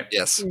then, right?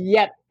 Yes.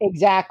 Yep,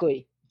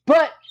 exactly.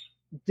 But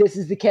this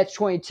is the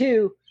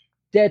catch-22.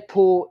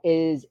 Deadpool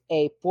is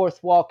a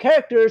fourth wall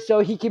character, so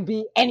he can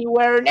be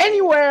anywhere and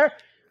anywhere,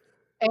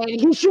 and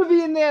he should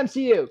be in the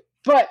MCU.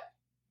 But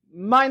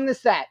mindless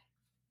that.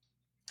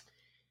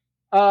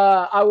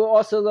 I will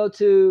also love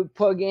to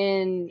plug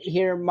in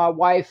here my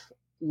wife,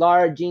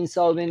 Laura Jean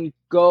Sullivan.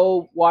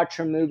 Go watch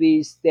her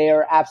movies. They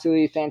are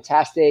absolutely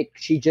fantastic.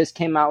 She just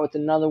came out with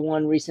another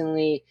one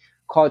recently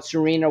called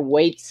Serena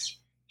Waits.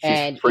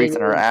 She's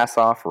freezing her ass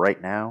off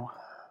right now.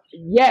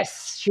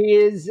 Yes, she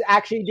is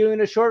actually doing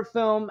a short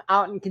film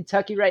out in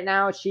Kentucky right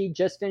now. She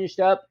just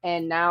finished up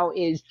and now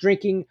is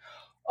drinking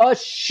a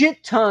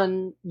shit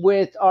ton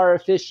with our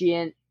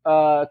officiant,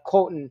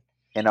 Colton.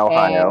 In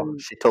Ohio.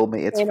 She told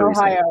me it's in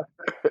freezing. Ohio.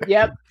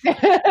 Yep.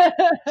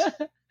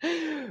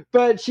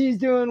 But she's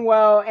doing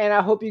well, and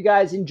I hope you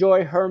guys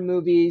enjoy her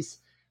movies.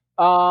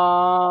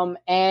 And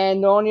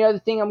the only other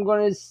thing I'm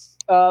going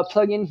to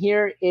plug in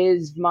here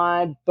is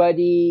my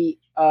buddy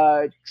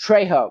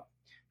Trejo.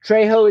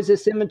 Trejo is a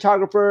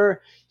cinematographer.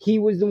 He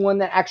was the one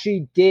that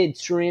actually did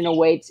Serena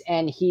Waits,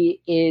 and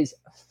he is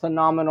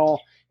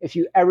phenomenal. If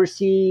you ever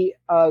see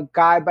a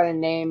guy by the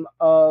name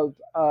of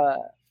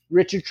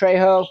Richard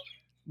Trejo,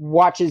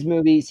 watch his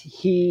movies.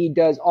 He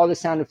does all the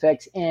sound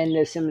effects and the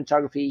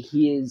cinematography.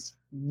 He is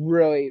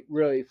really,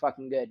 really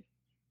fucking good.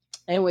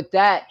 And with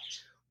that,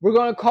 we're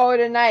going to call it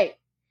a night.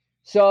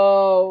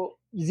 So,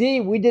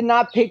 Z, we did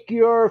not pick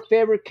your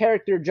favorite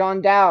character,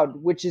 John Dowd,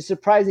 which is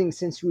surprising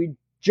since we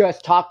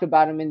just talked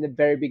about him in the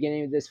very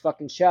beginning of this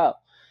fucking show.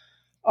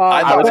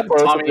 I was close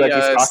with Tommy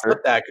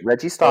Slipback.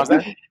 Reggie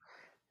Stalker.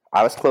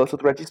 I was close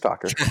with Reggie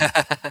Stalker.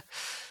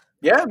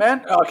 Yeah,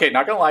 man. Okay,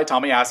 not going to lie.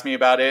 Tommy asked me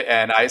about it,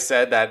 and I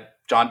said that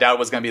John Dowd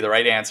was going to be the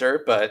right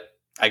answer, but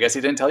I guess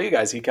he didn't tell you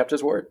guys. He kept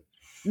his word.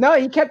 No,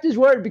 he kept his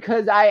word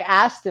because I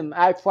asked him.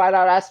 I flat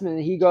out asked him, and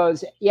he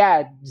goes,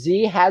 yeah,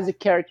 Z has a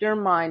character in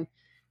mind,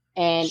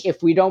 and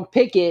if we don't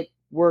pick it,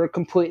 we're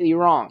completely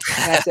wrong.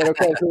 And I said,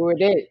 okay, who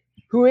it is?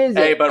 Who is it?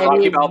 Hey, but and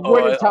Rocky he Balboa,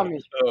 wouldn't tell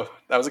me.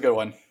 That was a good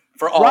one.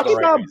 For all Rocky the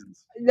right Balboa,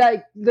 reasons.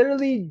 like,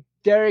 literally,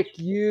 Derek,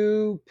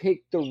 you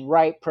picked the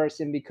right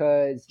person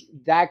because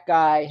that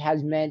guy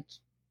has meant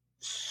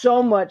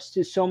so much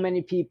to so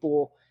many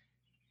people,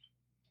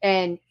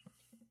 and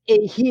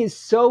he is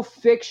so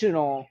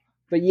fictional,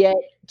 but yet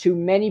to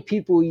many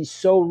people he's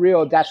so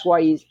real. That's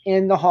why he's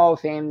in the Hall of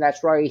Fame.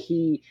 That's why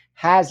he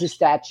has a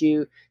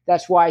statue.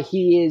 That's why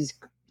he is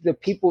the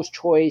people's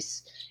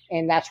choice,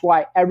 and that's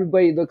why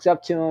everybody looks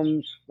up to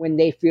him when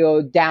they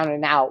feel down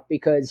and out,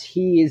 because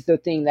he is the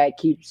thing that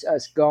keeps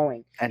us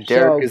going. And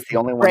Derek is the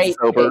only one great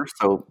sober, pick.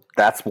 so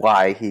that's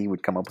why he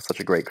would come up with such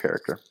a great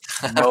character.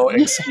 No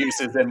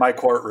excuses in my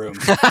courtroom.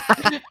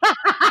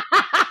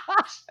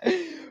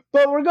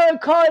 But we're going to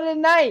call it a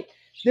night.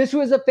 This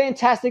was a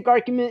fantastic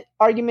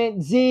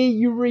argument. Z,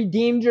 you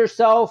redeemed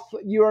yourself.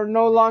 You are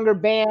no longer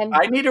banned.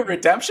 I need a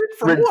redemption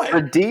for what?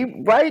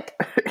 Redeem, right?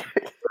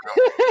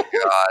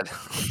 God.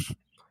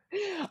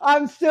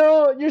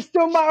 You're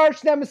still my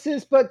arch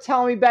nemesis, but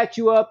Tommy backed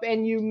you up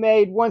and you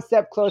made one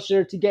step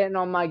closer to getting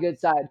on my good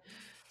side.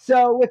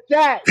 So with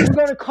that, we're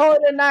going to call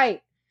it a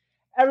night.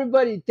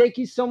 Everybody, thank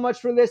you so much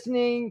for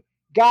listening.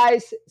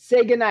 Guys,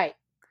 say goodnight.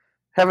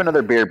 Have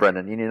another beer,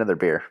 Brendan. You need another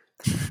beer.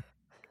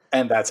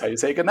 And that's how you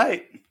say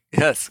goodnight.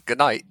 Yes, good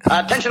night.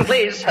 Attention,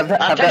 please. Have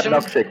that Attention.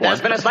 milkshake one.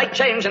 There's been a slight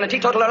change in the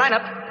teetotaler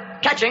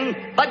lineup. Catching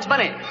Bugs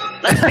Bunny.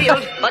 Left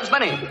field, Bugs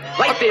Bunny.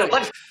 Right field,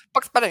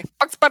 Bugs Bunny.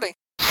 Bugs Bunny.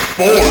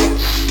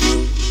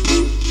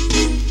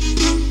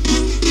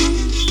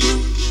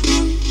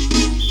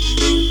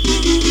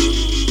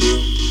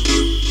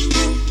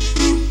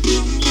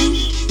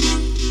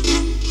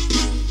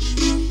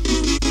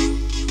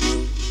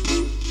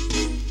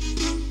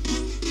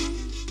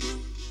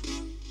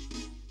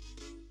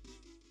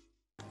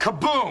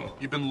 Kaboom!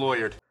 You've been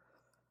lawyered.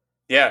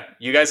 Yeah,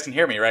 you guys can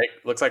hear me, right?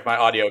 Looks like my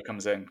audio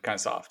comes in kind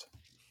of soft.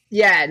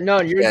 Yeah,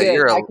 no, you're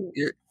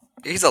good.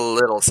 He's a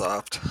little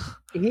soft.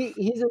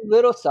 He's a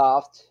little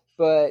soft,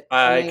 but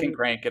I can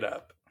crank it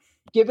up.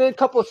 Give it a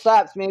couple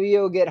slaps, maybe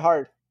it'll get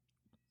hard.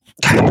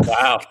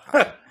 Wow.